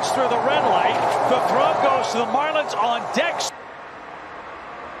 Acuna runs through the red light. The throw goes to the Marlins on deck.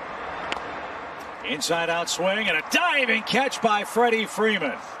 Inside out swing and a diving catch by Freddie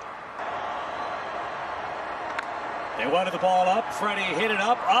Freeman. They wanted the ball up. Freddie hit it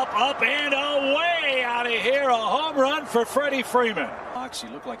up, and away out of here. A home run for Freddie Freeman. He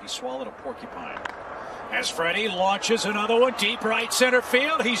looked like he swallowed a porcupine. As Freddie launches another one deep right center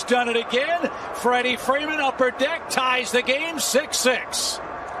field. He's done it again. Freddie Freeman, upper deck, ties the game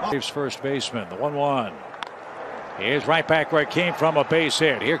 6-6. Braves first baseman, the 1-1. He is right back where it came from, a base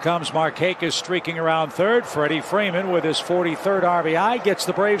hit. Here comes Markakis streaking around third. Freddie Freeman with his 43rd RBI gets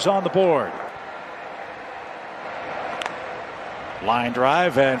the Braves on the board. Line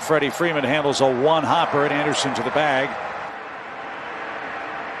drive, and Freddie Freeman handles a one-hopper at Anderson to the bag.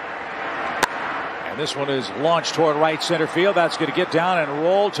 And this one is launched toward right center field. That's going to get down and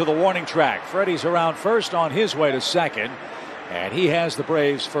roll to the warning track. Freddie's around first on his way to second, and he has the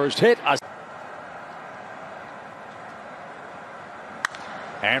Braves' first hit.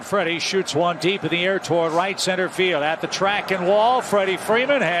 And Freddie shoots one deep in the air toward right center field. At the track and wall, Freddie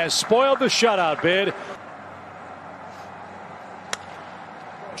Freeman has spoiled the shutout bid.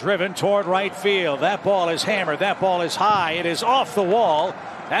 Driven toward right field. That ball is hammered. That ball is high. It is off the wall.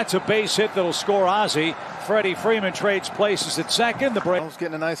 That's a base hit that'll score Ozzie. Freddie Freeman trades places at second. The Braves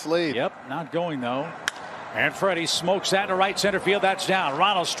getting a nice lead. Yep, not going though. And Freddie smokes that to right center field. That's down.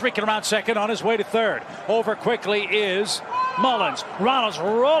 Ronald streaking around second on his way to third. Over quickly is Mullins. Ronald's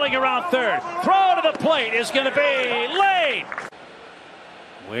rolling around third. Throw to the plate is going to be late.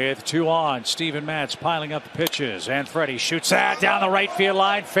 With two on, Steven Matz piling up the pitches, and Freddie shoots that down the right field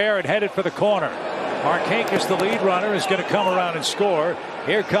line, fair and headed for the corner. Markakis, the lead runner, is going to come around and score.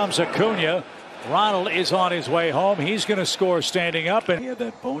 Here comes Acuna. Ronald is on his way home. He's going to score standing up, and he had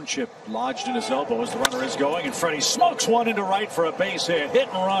that bone chip lodged in his elbow as the runner is going, and Freddie smokes one into right for a base hit. Hit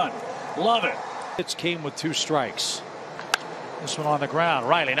and run. Love it. It came with two strikes. This one on the ground.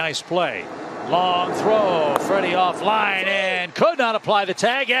 Riley, nice play. Long throw. Freddie off line and could not apply the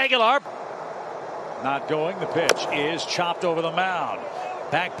tag. Aguilar not going. The pitch is chopped over the mound.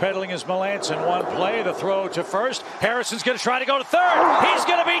 Backpedaling is Melanson. One play. The throw to first. Harrison's going to try to go to third. He's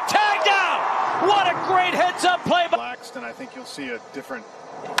going to be tagged out. What a great heads-up play. Relaxed, and I think you'll see a different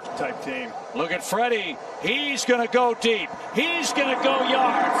type team. Look at Freddie. He's going to go deep. He's going to go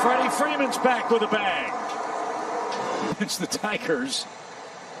yard. Freddie Freeman's back with a bang. It's the Tigers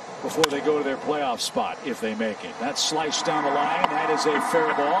before they go to their playoff spot, if they make it. That's sliced down the line. That is a fair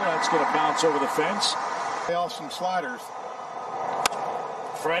ball. That's going to bounce over the fence. They off some sliders.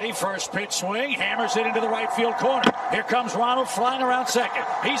 Freddie, first pitch swing, hammers it into the right field corner. Here comes Ronald flying around second.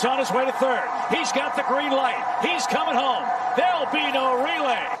 He's on his way to third. He's got the green light. He's coming home. There'll be no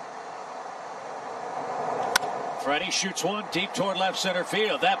relay. Freddie shoots one deep toward left center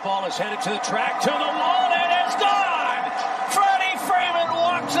field. That ball is headed to the track, to the wall, and it's gone! Freddie Freeman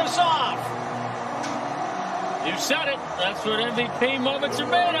walks us off. You said it. That's what MVP moments are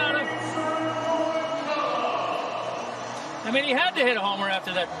made out of. I mean, he had to hit a homer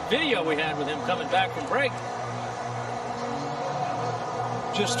after that video we had with him coming back from break.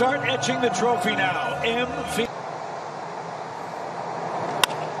 Just start etching the trophy now. MVP.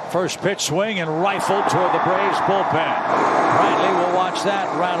 First pitch swing and rifled toward the Braves bullpen. Bradley will watch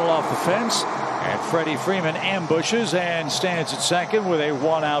that rattle off the fence. And Freddie Freeman ambushes and stands at second with a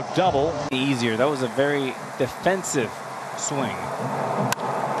one-out double. Easier. That was a very defensive swing.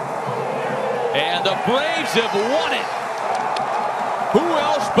 And the Braves have won it. Who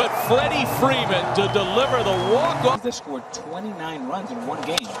else but Freddie Freeman to deliver the walk-off? They scored 29 runs in one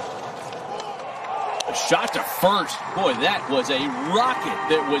game. A shot to first. Boy, that was a rocket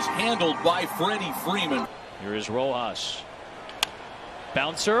that was handled by Freddie Freeman. Here is Rojas.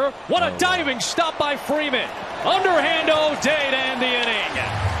 Bouncer. What a diving stop by Freeman. Underhand O'Day to end the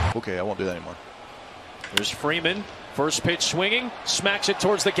inning. Okay, I won't do that anymore. Here's Freeman. First pitch swinging. Smacks it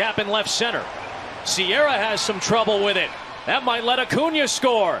towards the gap in left center. Sierra has some trouble with it. That might let Acuna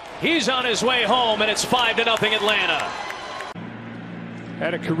score. He's on his way home, and it's 5-0 Atlanta.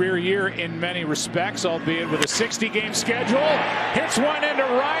 Had a career year in many respects, albeit with a 60-game schedule. Hits one into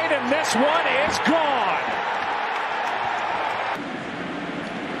right, and this one is gone.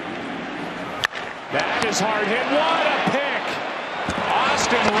 That is hard hit. What a pick.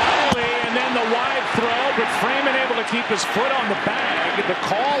 Austin Riley, and then the wide throw, but Freeman able to keep his foot on the bag. The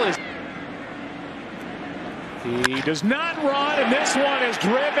call is... He does not run, and this one is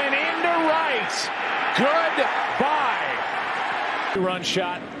driven into right. Goodbye. Run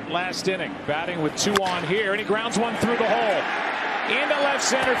shot last inning, batting with 2 on here, and he grounds one through the hole. Into left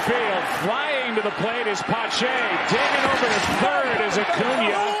center field, flying to the plate is Pache. Digging over to third is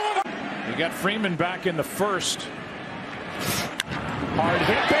Acuna. You got Freeman back in the first. Hard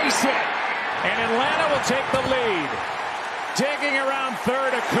hit, base hit, and Atlanta will take the lead. Digging around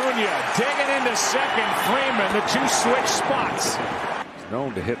third, Acuna. Digging into second, Freeman. The 2 switch spots.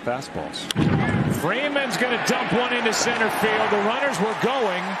 Known to hit fastballs. Freeman's going to dump one into center field. The runners were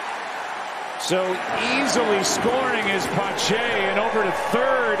going. So easily scoring is Pache, and over to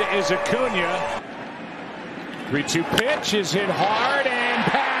third is Acuna. 3-2 pitch is hit hard and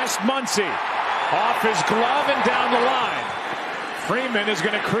past Muncy. Off his glove and down the line. Freeman is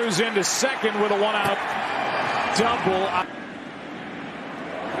going to cruise into second with a 1-out double.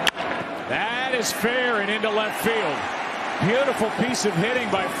 That is fair and into left field. Beautiful piece of hitting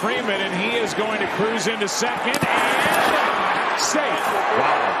by Freeman, and he is going to cruise into second and safe.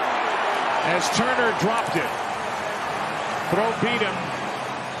 Wow. As Turner dropped it. Throw beat him.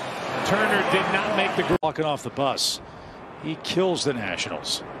 Turner did not make the... Walking off the bus. He kills the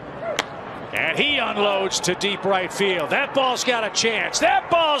Nationals. And he unloads to deep right field. That ball's got a chance. That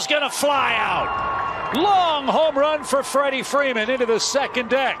ball's going to fly out. Long home run for Freddie Freeman into the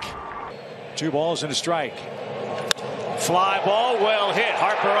second deck. 2 balls and a strike. Fly ball, well hit.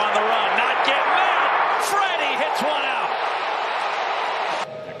 Harper on the run, not getting out. Freddie hits one out.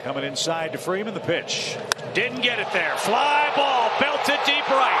 Coming inside to Freeman, the pitch. Didn't get it there. Fly ball, belted deep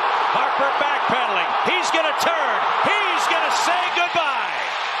right. Harper backpedaling. He's going to turn. He's going to say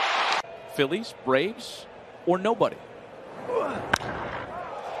goodbye. Phillies, Braves, or nobody.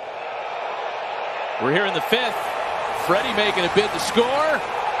 We're here in the 5th. Freddie making a bid to score.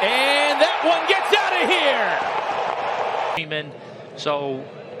 And that one gets out of here. So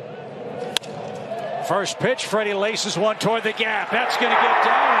first pitch, Freddie laces one toward the gap. That's going to get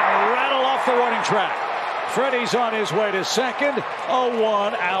down and rattle off the warning track. Freddie's on his way to second. A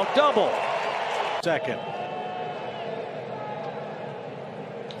 1-out double. Second.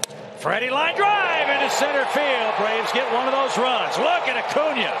 Freddie line drive into center field. Braves get one of those runs. Look at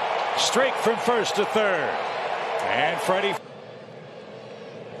Acuna. Straight from first to third. And Freddie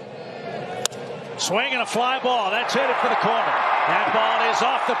swinging a fly ball. That's headed for the corner. That ball is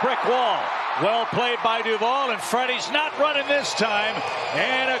off the brick wall. Well played by Duvall, and Freddie's not running this time.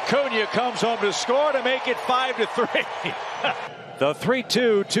 And Acuna comes home to score to make it 5-3. The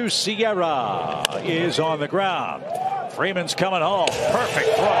 3-2 to Sierra is on the ground. Freeman's coming home.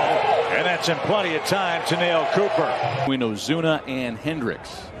 Perfect throw. And that's in plenty of time to nail Cooper. Between Ozuna and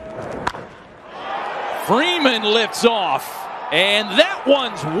Hendricks. Freeman lifts off. And that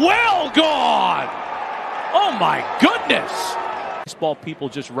one's well gone. Oh, my goodness. Baseball people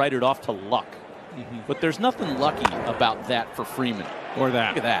just write it off to luck. But there's nothing lucky about that for Freeman. Or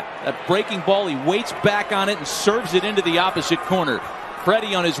that. Look at that. That breaking ball, he waits back on it and serves it into the opposite corner.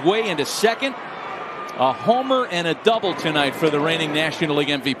 Freddie on his way into second. A homer and a double tonight for the reigning National League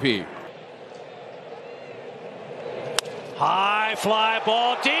MVP. High fly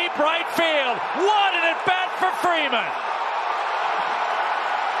ball, deep right field. What an at bat for Freeman.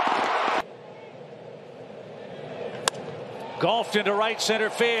 Golfed into right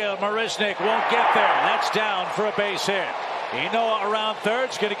center field. Marisnik won't get there. That's down for a base hit. Enoa around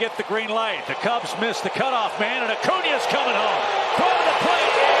third's going to get the green light. The Cubs miss the cutoff man, and Acuna's coming home. Throw to the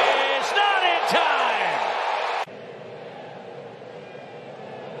plate is not in time.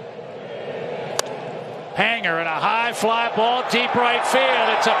 Hanger and a high fly ball, deep right field.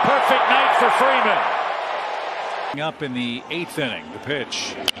 It's a perfect night for Freeman. Up in the 8th inning, the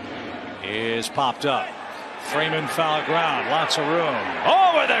pitch is popped up. Freeman foul ground, lots of room.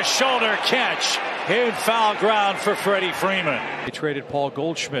 Over the shoulder catch in foul ground for Freddie Freeman. They traded Paul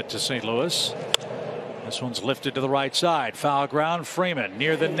Goldschmidt to St. Louis. This one's lifted to the right side. Foul ground, Freeman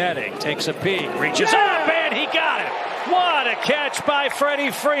near the netting. Takes a peek, reaches up, and he got it. What a catch by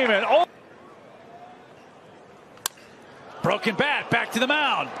Freddie Freeman. Oh. Broken bat, back to the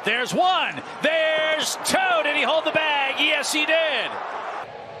mound. There's one. There's two. Did he hold the bag? Yes, he did.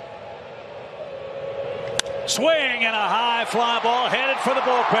 Swing and a high fly ball headed for the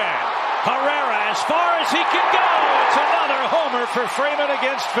bullpen. Herrera as far as he can go. It's another homer for Freeman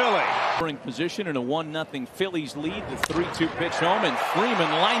against Philly. Position in a 1-0 Phillies lead. The 3-2 pitch home, and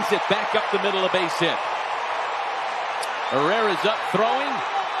Freeman lines it back up the middle, a base hit. Herrera's up throwing.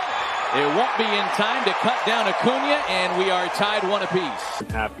 It won't be in time to cut down Acuna, and we are tied 1 apiece. I'm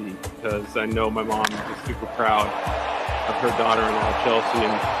happy because I know my mom is super proud of her daughter-in-law Chelsea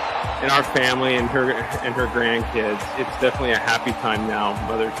and our family and her grandkids. It's definitely a happy time now,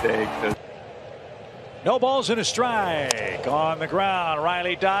 Mother's Day. No balls and a strike on the ground.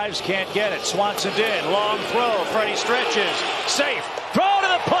 Riley dives, can't get it. Swanson did. Long throw. Freddie stretches. Safe. Throw to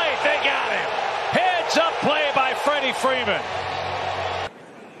the plate. They got him. Heads up play by Freddie Freeman.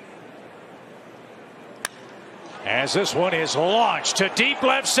 As this one is launched to deep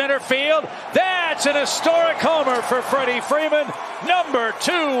left center field. That's an historic homer for Freddie Freeman. Number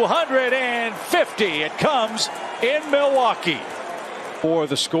 250. It comes in Milwaukee. For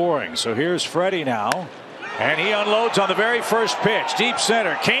the scoring. So here's Freddie now. And he unloads on the very first pitch. Deep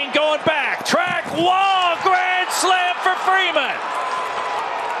center. Kane going back. Track wall. Grand slam for Freeman.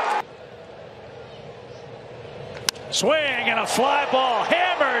 Swing and a fly ball.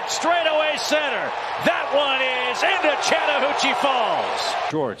 Hammered straightaway center. That one is into Chattahoochee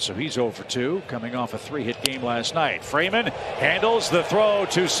Falls. Short, so he's 0 for 2, coming off a 3-hit game last night. Freeman handles the throw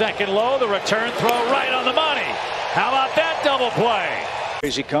to second low. The return throw right on the money. How about that double play?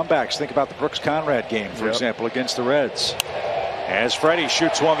 Crazy comebacks. Think about the Brooks Conrad game, for example, against the Reds. As Freddie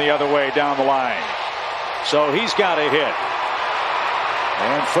shoots one the other way down the line. So he's got a hit.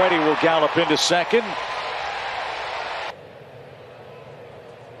 And Freddie will gallop into second.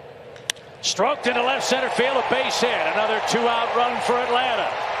 Stroked into left center field, a base hit. Another 2-out run for Atlanta.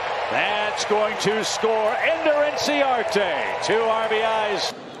 That's going to score Ender Inciarte. 2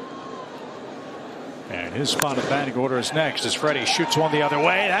 RBIs. And his spot of batting order is next as Freddie shoots one the other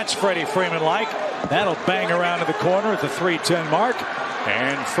way. That's Freddie Freeman-like. That'll bang around in the corner at the 3:10 mark.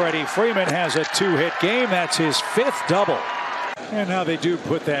 And Freddie Freeman has a 2-hit game. That's his 5th double. And now they do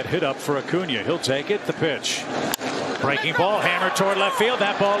put that hit up for Acuna. He'll take it. The pitch. Breaking ball, hammered toward left field.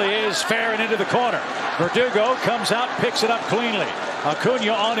 That ball is fair and into the corner. Verdugo comes out, picks it up cleanly.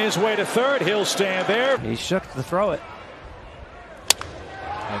 Acuna on his way to third. He'll stand there. He shook to throw it.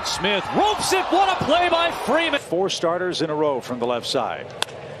 And Smith ropes it. What a play by Freeman. 4 starters in a row from the left side.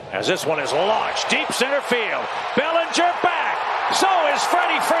 As this one is launched deep center field. Bellinger back. So is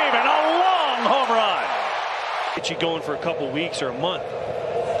Freddie Freeman. A long home run. Get you going for a couple weeks or a month.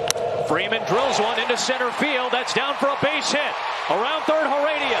 Freeman drills one into center field. That's down for a base hit. Around third,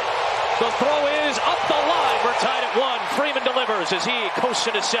 Heredia. The throw is up the line. We're tied at 1. Freeman delivers as he coasts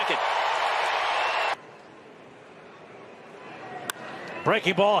into second.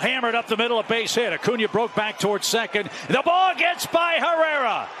 Breaking ball hammered up the middle, a base hit. Acuna broke back towards second. The ball gets by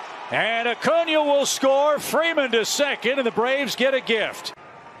Herrera. And Acuna will score. Freeman to second, and the Braves get a gift.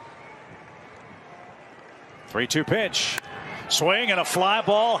 3-2 pitch. Swing and a fly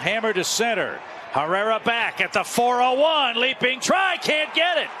ball hammered to center. Herrera back at the 401. Leaping try. Can't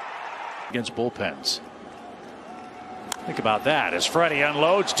get it. Against bullpens. Think about that as Freddie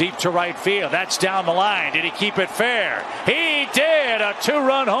unloads deep to right field. That's down the line. Did he keep it fair? He did. A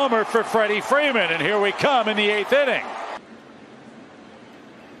 2-run homer for Freddie Freeman. And here we come in the 8th inning.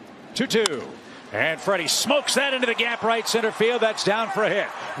 2-2. And Freddie smokes that into the gap right center field. That's down for a hit.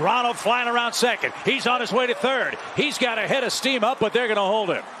 Ronald flying around second. He's on his way to third. He's got a head of steam up, but they're going to hold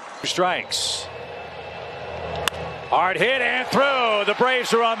him. Strikes. Hard hit and through. The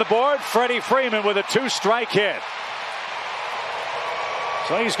Braves are on the board. Freddie Freeman with a 2-strike hit.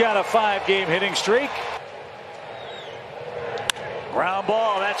 So he's got a 5-game hitting streak. Ground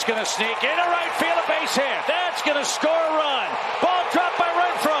ball. That's going to sneak into right field. A base hit. That's going to score a run. Ball dropped by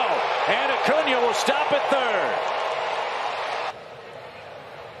Renfroe. And Acuna will stop at third.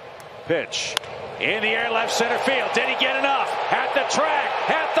 Pitch. In the air left center field. Did he get enough? At the track.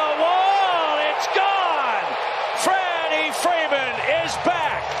 At the wall. It's gone. Freddie Freeman is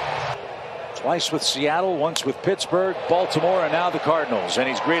back. Twice with Seattle, once with Pittsburgh, Baltimore, and now the Cardinals. And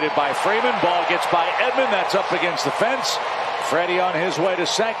he's greeted by Freeman. Ball gets by Edman. That's up against the fence. Freddie on his way to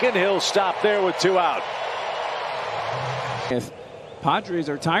second. He'll stop there with 2 out. If Padres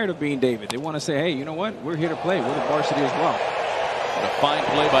are tired of being David, they want to say, hey, you know what? We're here to play. We're the varsity as well. What a fine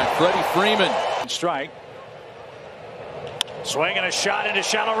play by Freddie Freeman. Strike. Swing and a shot into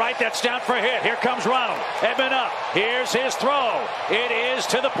shallow right. That's down for a hit. Here comes Ronald. Edman up. Here's his throw. It is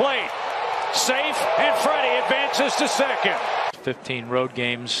to the plate. Safe, and Freddie advances to second. 15 road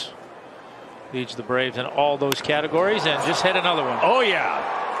games. Leads the Braves in all those categories, and just hit another one. Oh,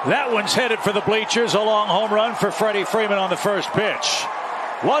 yeah. That one's headed for the bleachers. A long home run for Freddie Freeman on the first pitch.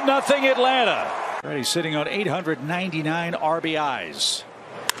 1-0 Atlanta. Freddie sitting on 899 RBIs.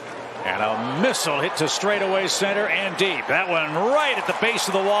 And a missile hit to straightaway center and deep. That one right at the base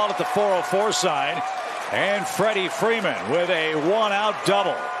of the wall at the 404 sign. And Freddie Freeman with a one-out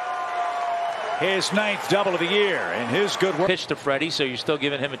double. His 9th double of the year, and his good work. Pitch to Freddie, so you're still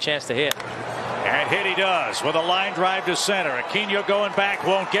giving him a chance to hit. And hit he does with a line drive to center. Aquino going back,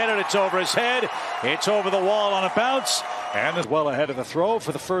 won't get it. It's over his head. It's over the wall on a bounce. And is well ahead of the throw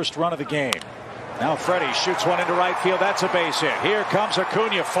for the first run of the game. Now Freddie shoots one into right field. That's a base hit. Here comes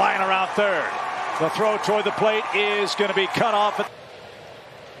Acuna flying around third. The throw toward the plate is going to be cut off.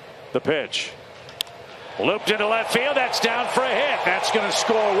 The pitch. Looped into left field. That's down for a hit. That's going to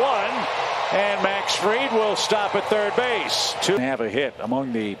score one. And Max Fried will stop at third base. To have a hit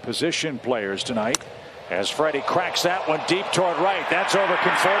among the position players tonight as Freddie cracks that one deep toward right. That's over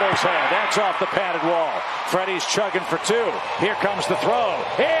Conforto's head. That's off the padded wall. Freddie's chugging for two. Here comes the throw.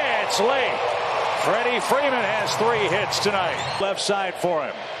 It's late. Freddie Freeman has 3 hits tonight. Left side for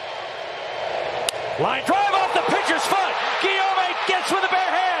him. Line drive off the pitcher's foot. Guillaume gets with a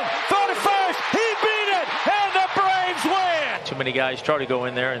bare hand. Throw to first. He beat it. And the Braves win. Too many guys try to go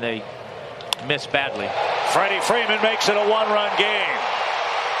in there and they miss badly. Freddie Freeman makes it a 1-run game.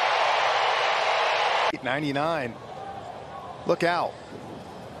 99. Look out.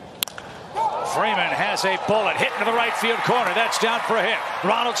 Freeman has a bullet hit into the right field corner. That's down for a hit.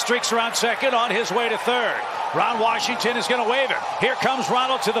 Ronald streaks around second on his way to third. Ron Washington is going to wave it. Here comes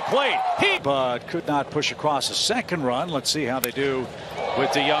Ronald to the plate. But could not push across a second run. Let's see how they do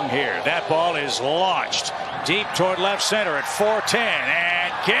with the young here. That ball is launched deep toward left center at 410.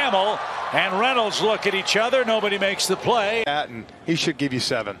 And Gamble and Reynolds look at each other. Nobody makes the play. And he should give you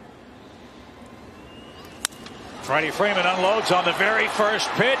 7. Freddie Freeman unloads on the very first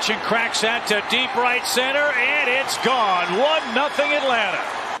pitch and cracks that to deep right center, and it's gone. 1-0 Atlanta.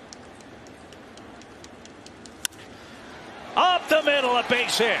 Up the middle, a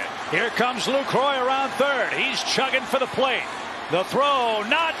base hit. Here comes Lucroy around third. He's chugging for the plate. The throw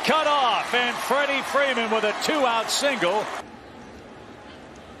not cut off, and Freddie Freeman with a 2-out single.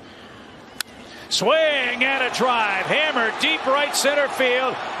 Swing and a drive. Hammered deep right center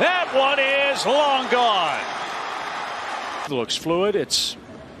field. That one is long gone. Looks fluid. It's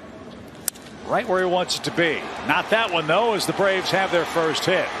right where he wants it to be. Not that one, though, as the Braves have their first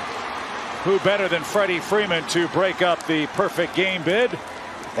hit. Who better than Freddie Freeman to break up the perfect game bid?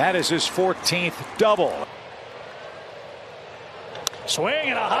 That is his 14th double. Swing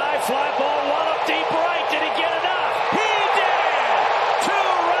and a high fly ball, one up deep right. Did he get enough? He did!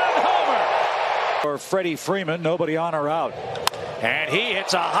 2-run homer. For Freddie Freeman, nobody on or out. And he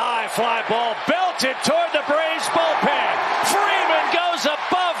hits a high fly ball, belted toward the Braves bullpen. Freeman goes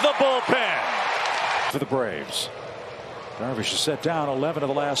above the bullpen. For the Braves. Darvish is set down 11 of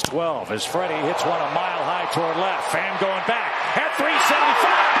the last 12 as Freddie hits one a mile high toward left. Pham going back at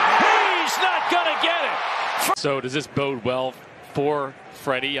 375. He's not going to get it. So does this bode well for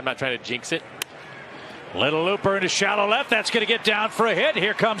Freddie? I'm not trying to jinx it. Little looper into shallow left. That's going to get down for a hit.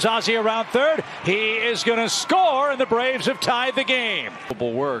 Here comes Ozzie around third. He is going to score, and the Braves have tied the game.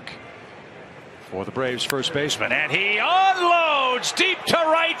 Work for the Braves first baseman, and he unloads deep to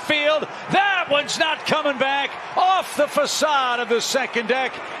right field. That one's not coming back off the facade of the second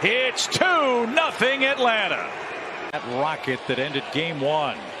deck. It's 2-0 Atlanta. That rocket that ended game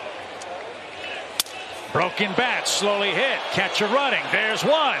 1. Broken bat, slowly hit. Catcher running. There's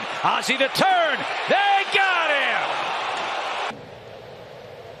one. Ozzie the turn. They got him.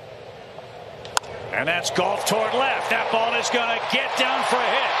 And that's golf toward left. That ball is going to get down for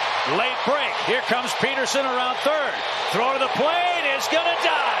a hit. Late break. Here comes Peterson around third. Throw to the plate is going to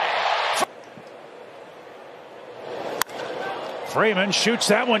die. Freeman shoots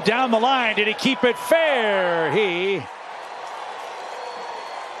that one down the line. Did he keep it fair? He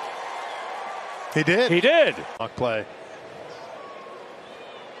did. He did. Play.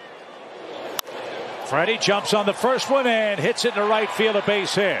 Freddie jumps on the first one and hits it to right field, a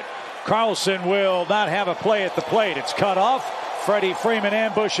base hit. Carlson will not have a play at the plate. It's cut off. Freddie Freeman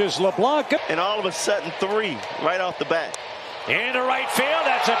ambushes LeBlanc. And all of a sudden, 3 right off the bat. Into right field.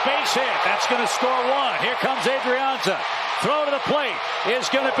 That's a base hit. That's going to score 1. Here comes Adrianza. Throw to the plate is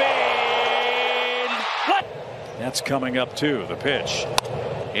going to be. That's coming up too. The pitch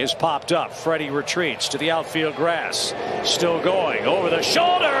is popped up. Freddie retreats to the outfield grass. Still going over the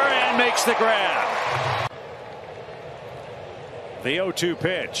shoulder and makes the grab. The 0-2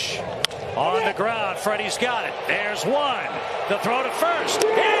 pitch. On the ground, Freddie's got it. There's one. The throw to first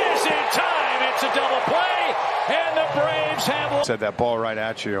is in time. It's a double play, and the Braves have. Said that ball right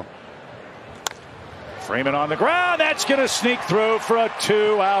at you. Freeman on the ground. That's going to sneak through for a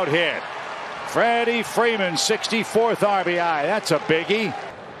 2-out hit. Freddie Freeman, 64th RBI. That's a biggie.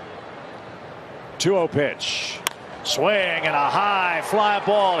 2-0 pitch. Swing and a high fly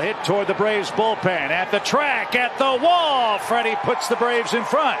ball hit toward the Braves bullpen. At the track, at the wall. Freddie puts the Braves in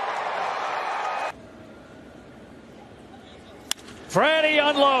front. Freddie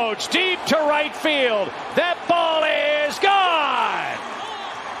unloads deep to right field. That ball is gone.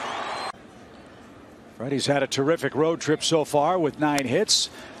 Freddie's had a terrific road trip so far with 9 hits.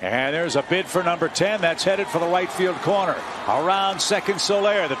 And there's a bid for number 10 that's headed for the right field corner. Around second,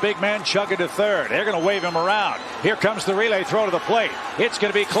 Soler. The big man chugging to third. They're going to wave him around. Here comes the relay throw to the plate. It's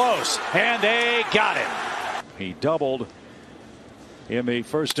going to be close. And they got it. He doubled in the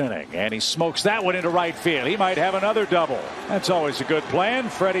first inning. And he smokes that one into right field. He might have another double. That's always a good plan.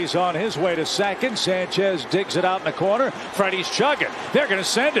 Freddie's on his way to second. Sanchez digs it out in the corner. Freddie's chugging. They're going to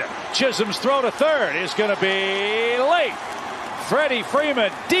send him. Chisholm's throw to third is going to be late. Freddie Freeman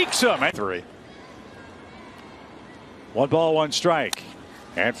dekes him. 3. 1 ball, 1 strike.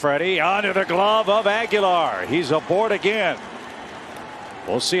 And Freddie under the glove of Aguilar. He's aboard again.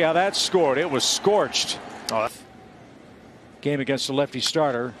 We'll see how that's scored. It was scorched. Game against the lefty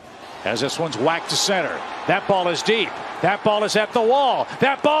starter as this one's whacked to center. That ball is deep. That ball is at the wall.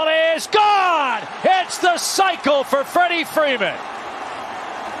 That ball is gone. It's the cycle for Freddie Freeman.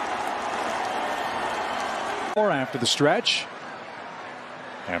 Or after the stretch.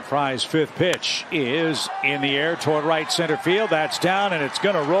 And Fry's 5th pitch is in the air toward right center field. That's down and it's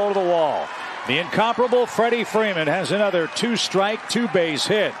going to roll to the wall. The incomparable Freddie Freeman has another 2-strike, 2-base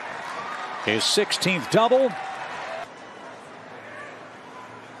hit. His 16th double.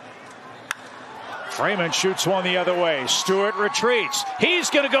 Freeman shoots one the other way. Stewart retreats. He's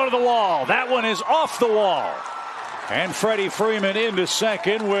going to go to the wall. That one is off the wall. And Freddie Freeman into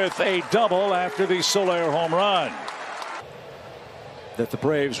second with a double after the Soler home run. That the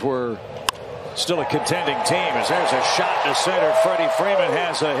Braves were still a contending team as there's a shot to center. Freddie Freeman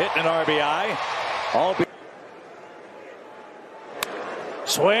has a hit and an RBI.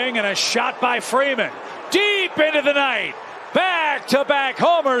 Swing and a shot by Freeman. Deep into the night. Back-to-back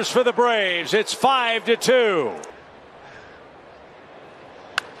homers for the Braves. It's 5-2.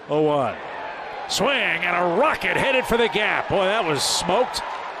 0-1. Swing and a rocket headed for the gap. Boy, that was smoked.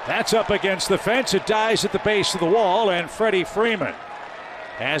 That's up against the fence. It dies at the base of the wall, and Freddie Freeman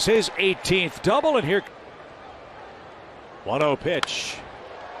has his 18th double. And here 1-0 pitch.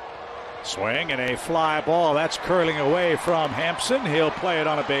 Swing and a fly ball. That's curling away from Hampson. He'll play it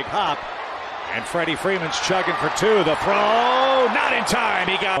on a big hop. And Freddie Freeman's chugging for 2. The throw, not in time.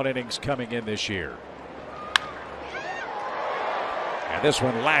 He got innings coming in this year. And this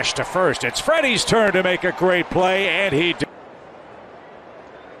one lashed to first. It's Freddie's turn to make a great play, and he did.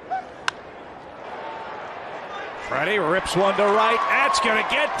 Freddie rips one to right. That's going to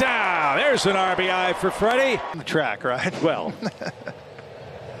get down. There's an RBI for Freddie. On the track, right? Well.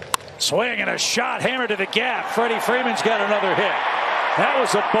 Swing and a shot hammered to the gap. Freddie Freeman's got another hit. That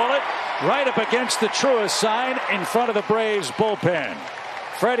was a bullet right up against the truest sign in front of the Braves bullpen.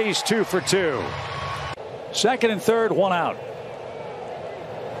 Freddie's 2 for 2. Second and third, 1 out.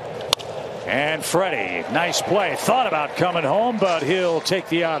 And Freddie, nice play. Thought about coming home, but he'll take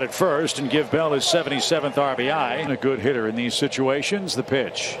the out at first and give Bell his 77th RBI. And a good hitter in these situations. The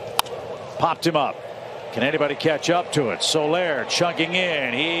pitch. Popped him up. Can anybody catch up to it? Soler chugging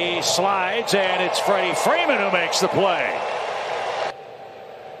in. He slides, and it's Freddie Freeman who makes the play.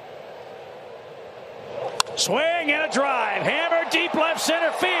 Swing and a drive. Hammer deep left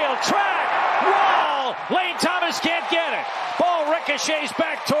center field. Track. Wall. Lane Thomas can't get it. Ball ricochets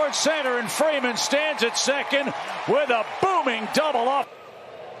back towards center, and Freeman stands at second with a booming double off.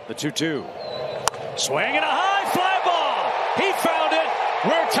 The 2-2. Swing and a high fly ball. He found it.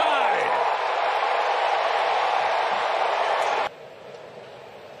 We're tied.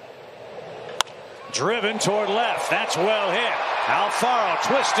 Driven toward left. That's well hit. Alfaro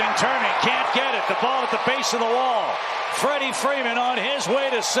twisting, turning, can't get it. The ball at the base of the wall. Freddie Freeman on his way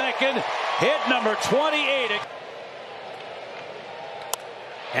to second. Hit number 28.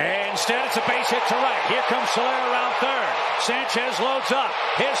 And instead it's a base hit to right. Here comes Soler around third. Sanchez loads up.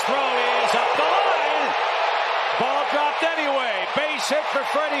 His throw is up the line. Ball dropped anyway. Base hit for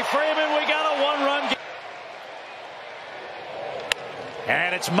Freddie Freeman. We got a 1-run game.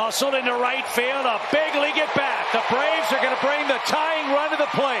 And it's muscled into right field. A big league at bat. The Braves are going to bring the tying run to the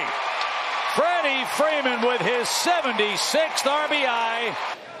plate. Freddie Freeman with his 76th RBI.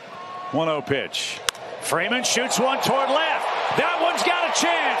 1-0 pitch. Freeman shoots one toward left. That one's got a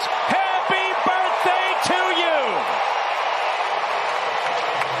chance. Happy birthday to you.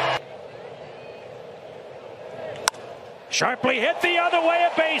 Sharply hit the other way,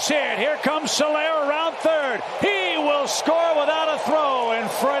 a base hit. Here comes Soler around third. He will score without a throw, and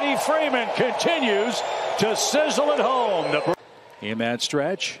Freddie Freeman continues to sizzle at home. In that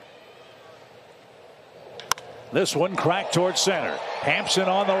stretch. This one cracked towards center. Hampson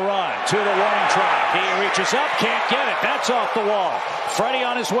on the run to the warning track. He reaches up, can't get it. That's off the wall. Freddie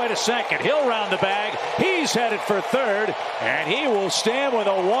on his way to second. He'll round the bag. He's headed for third, and he will stand with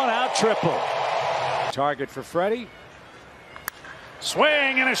a one-out triple. Target for Freddie.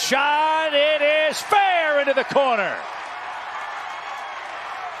 Swing and a shot. It is fair into the corner.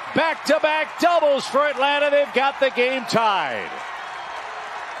 Back-to-back doubles for Atlanta. They've got the game tied.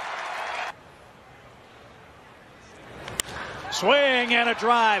 Swing and a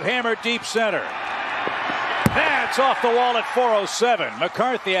drive, hammered deep center. That's off the wall at 407.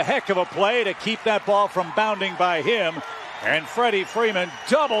 McCarthy, a heck of a play to keep that ball from bounding by him. And Freddie Freeman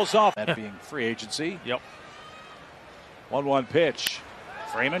doubles off. That being free agency. Yep. 1-1 pitch.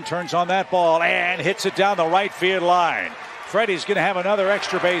 Freeman turns on that ball and hits it down the right field line. Freddie's going to have another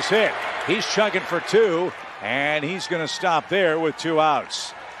extra base hit. He's chugging for two, and he's going to stop there with 2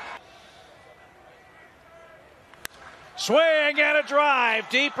 outs. Swing and a drive,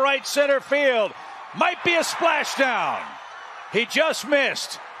 deep right center field. Might be a splashdown. He just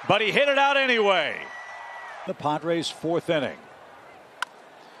missed, but he hit it out anyway. The Padres' 4th inning.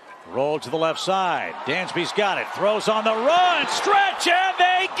 Rolled to the left side. Dansby's got it. Throws on the run. Stretch, and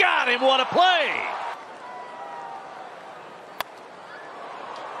they got him. What a play.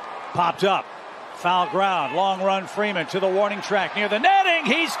 Popped up. Foul ground. Long run Freeman to the warning track near the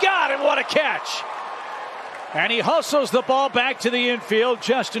netting. He's got it. What a catch. And he hustles the ball back to the infield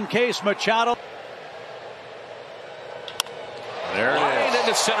just in case Machado. There it is.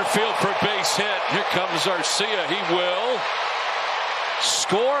 Into center field for a base hit. Here comes Arcia. He will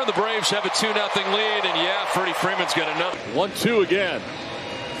score. The Braves have a 2-0 lead. And yeah, Freddie Freeman's got another. 1-2 again.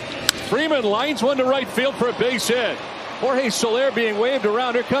 Freeman lines one to right field for a base hit. Jorge Soler being waved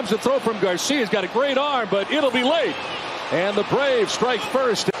around. Here comes the throw from Garcia. He's got a great arm, but it'll be late. And the Braves strike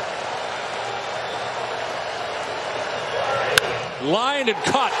first. Lined and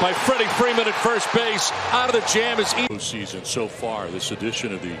caught by Freddie Freeman at first base. Out of the jam is postseason so far. This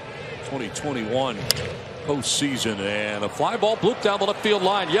edition of the 2021 postseason, and a fly ball blooped down the left field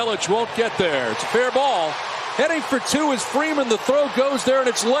line. Yelich won't get there. It's a fair ball. Heading for 2 is Freeman. The throw goes there, and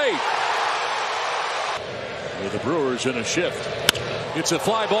it's late. With the Brewers in a shift. It's a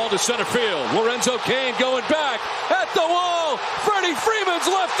fly ball to center field. Lorenzo Cain going back at the wall. Freddie Freeman's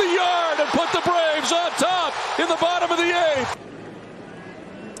left the yard and put the Braves on top in the bottom of the 8th.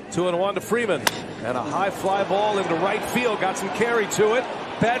 2-1 to Freeman, and a high fly ball into right field. Got some carry to it.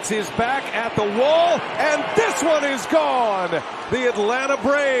 Betts is back at the wall, and this one is gone. The Atlanta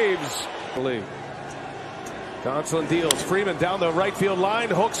Braves. Gonsolin deals. Freeman down the right field line,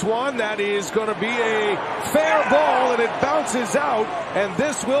 hooks one. That is going to be a fair ball, and it bounces out, and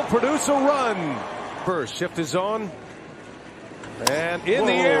this will produce a run. First shift is on. And in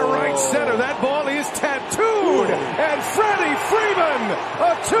the air, right center. That ball is tattooed. And Freddie Freeman,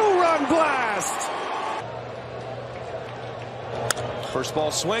 a 2-run blast. First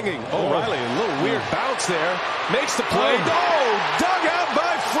ball swinging. O'Reilly, a little weird bounce there. Makes the play. Oh, dug out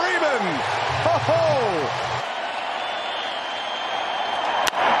by Freeman.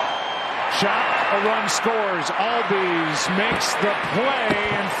 Shot, a run scores. Albies makes the play,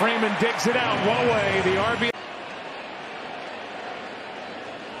 and Freeman digs it out. One away, the RBI.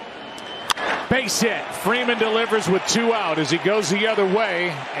 Base hit. Freeman delivers with 2 out as he goes the other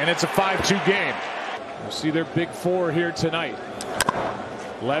way, and it's a 5-2 game. We'll see their big 4 here tonight.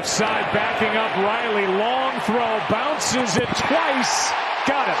 Left side backing up Riley. Long throw. Bounces it twice.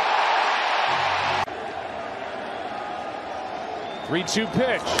 Got him. 3-2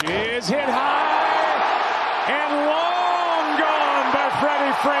 pitch is hit high and long gone by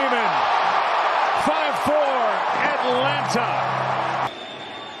Freddie Freeman. 5-4 Atlanta.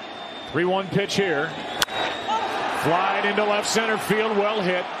 3-1 pitch here. Flied into left center field. Well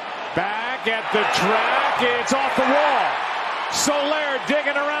hit. Back at the track. It's off the wall. Soler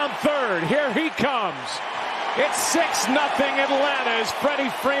digging around third. Here he comes. It's 6-0 Atlanta as Freddie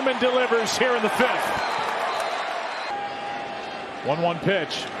Freeman delivers here in the 5th. 1-1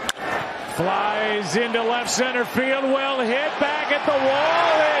 pitch. Flies into left center field. Well hit. Back at the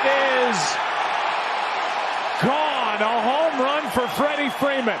wall. It is gone. A home run for Freddie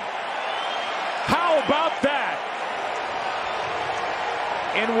Freeman. How about that?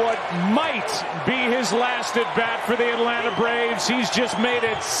 In what might be his last at bat for the Atlanta Braves, he's just made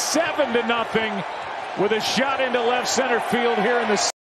it 7-0 with a shot into left center field here in the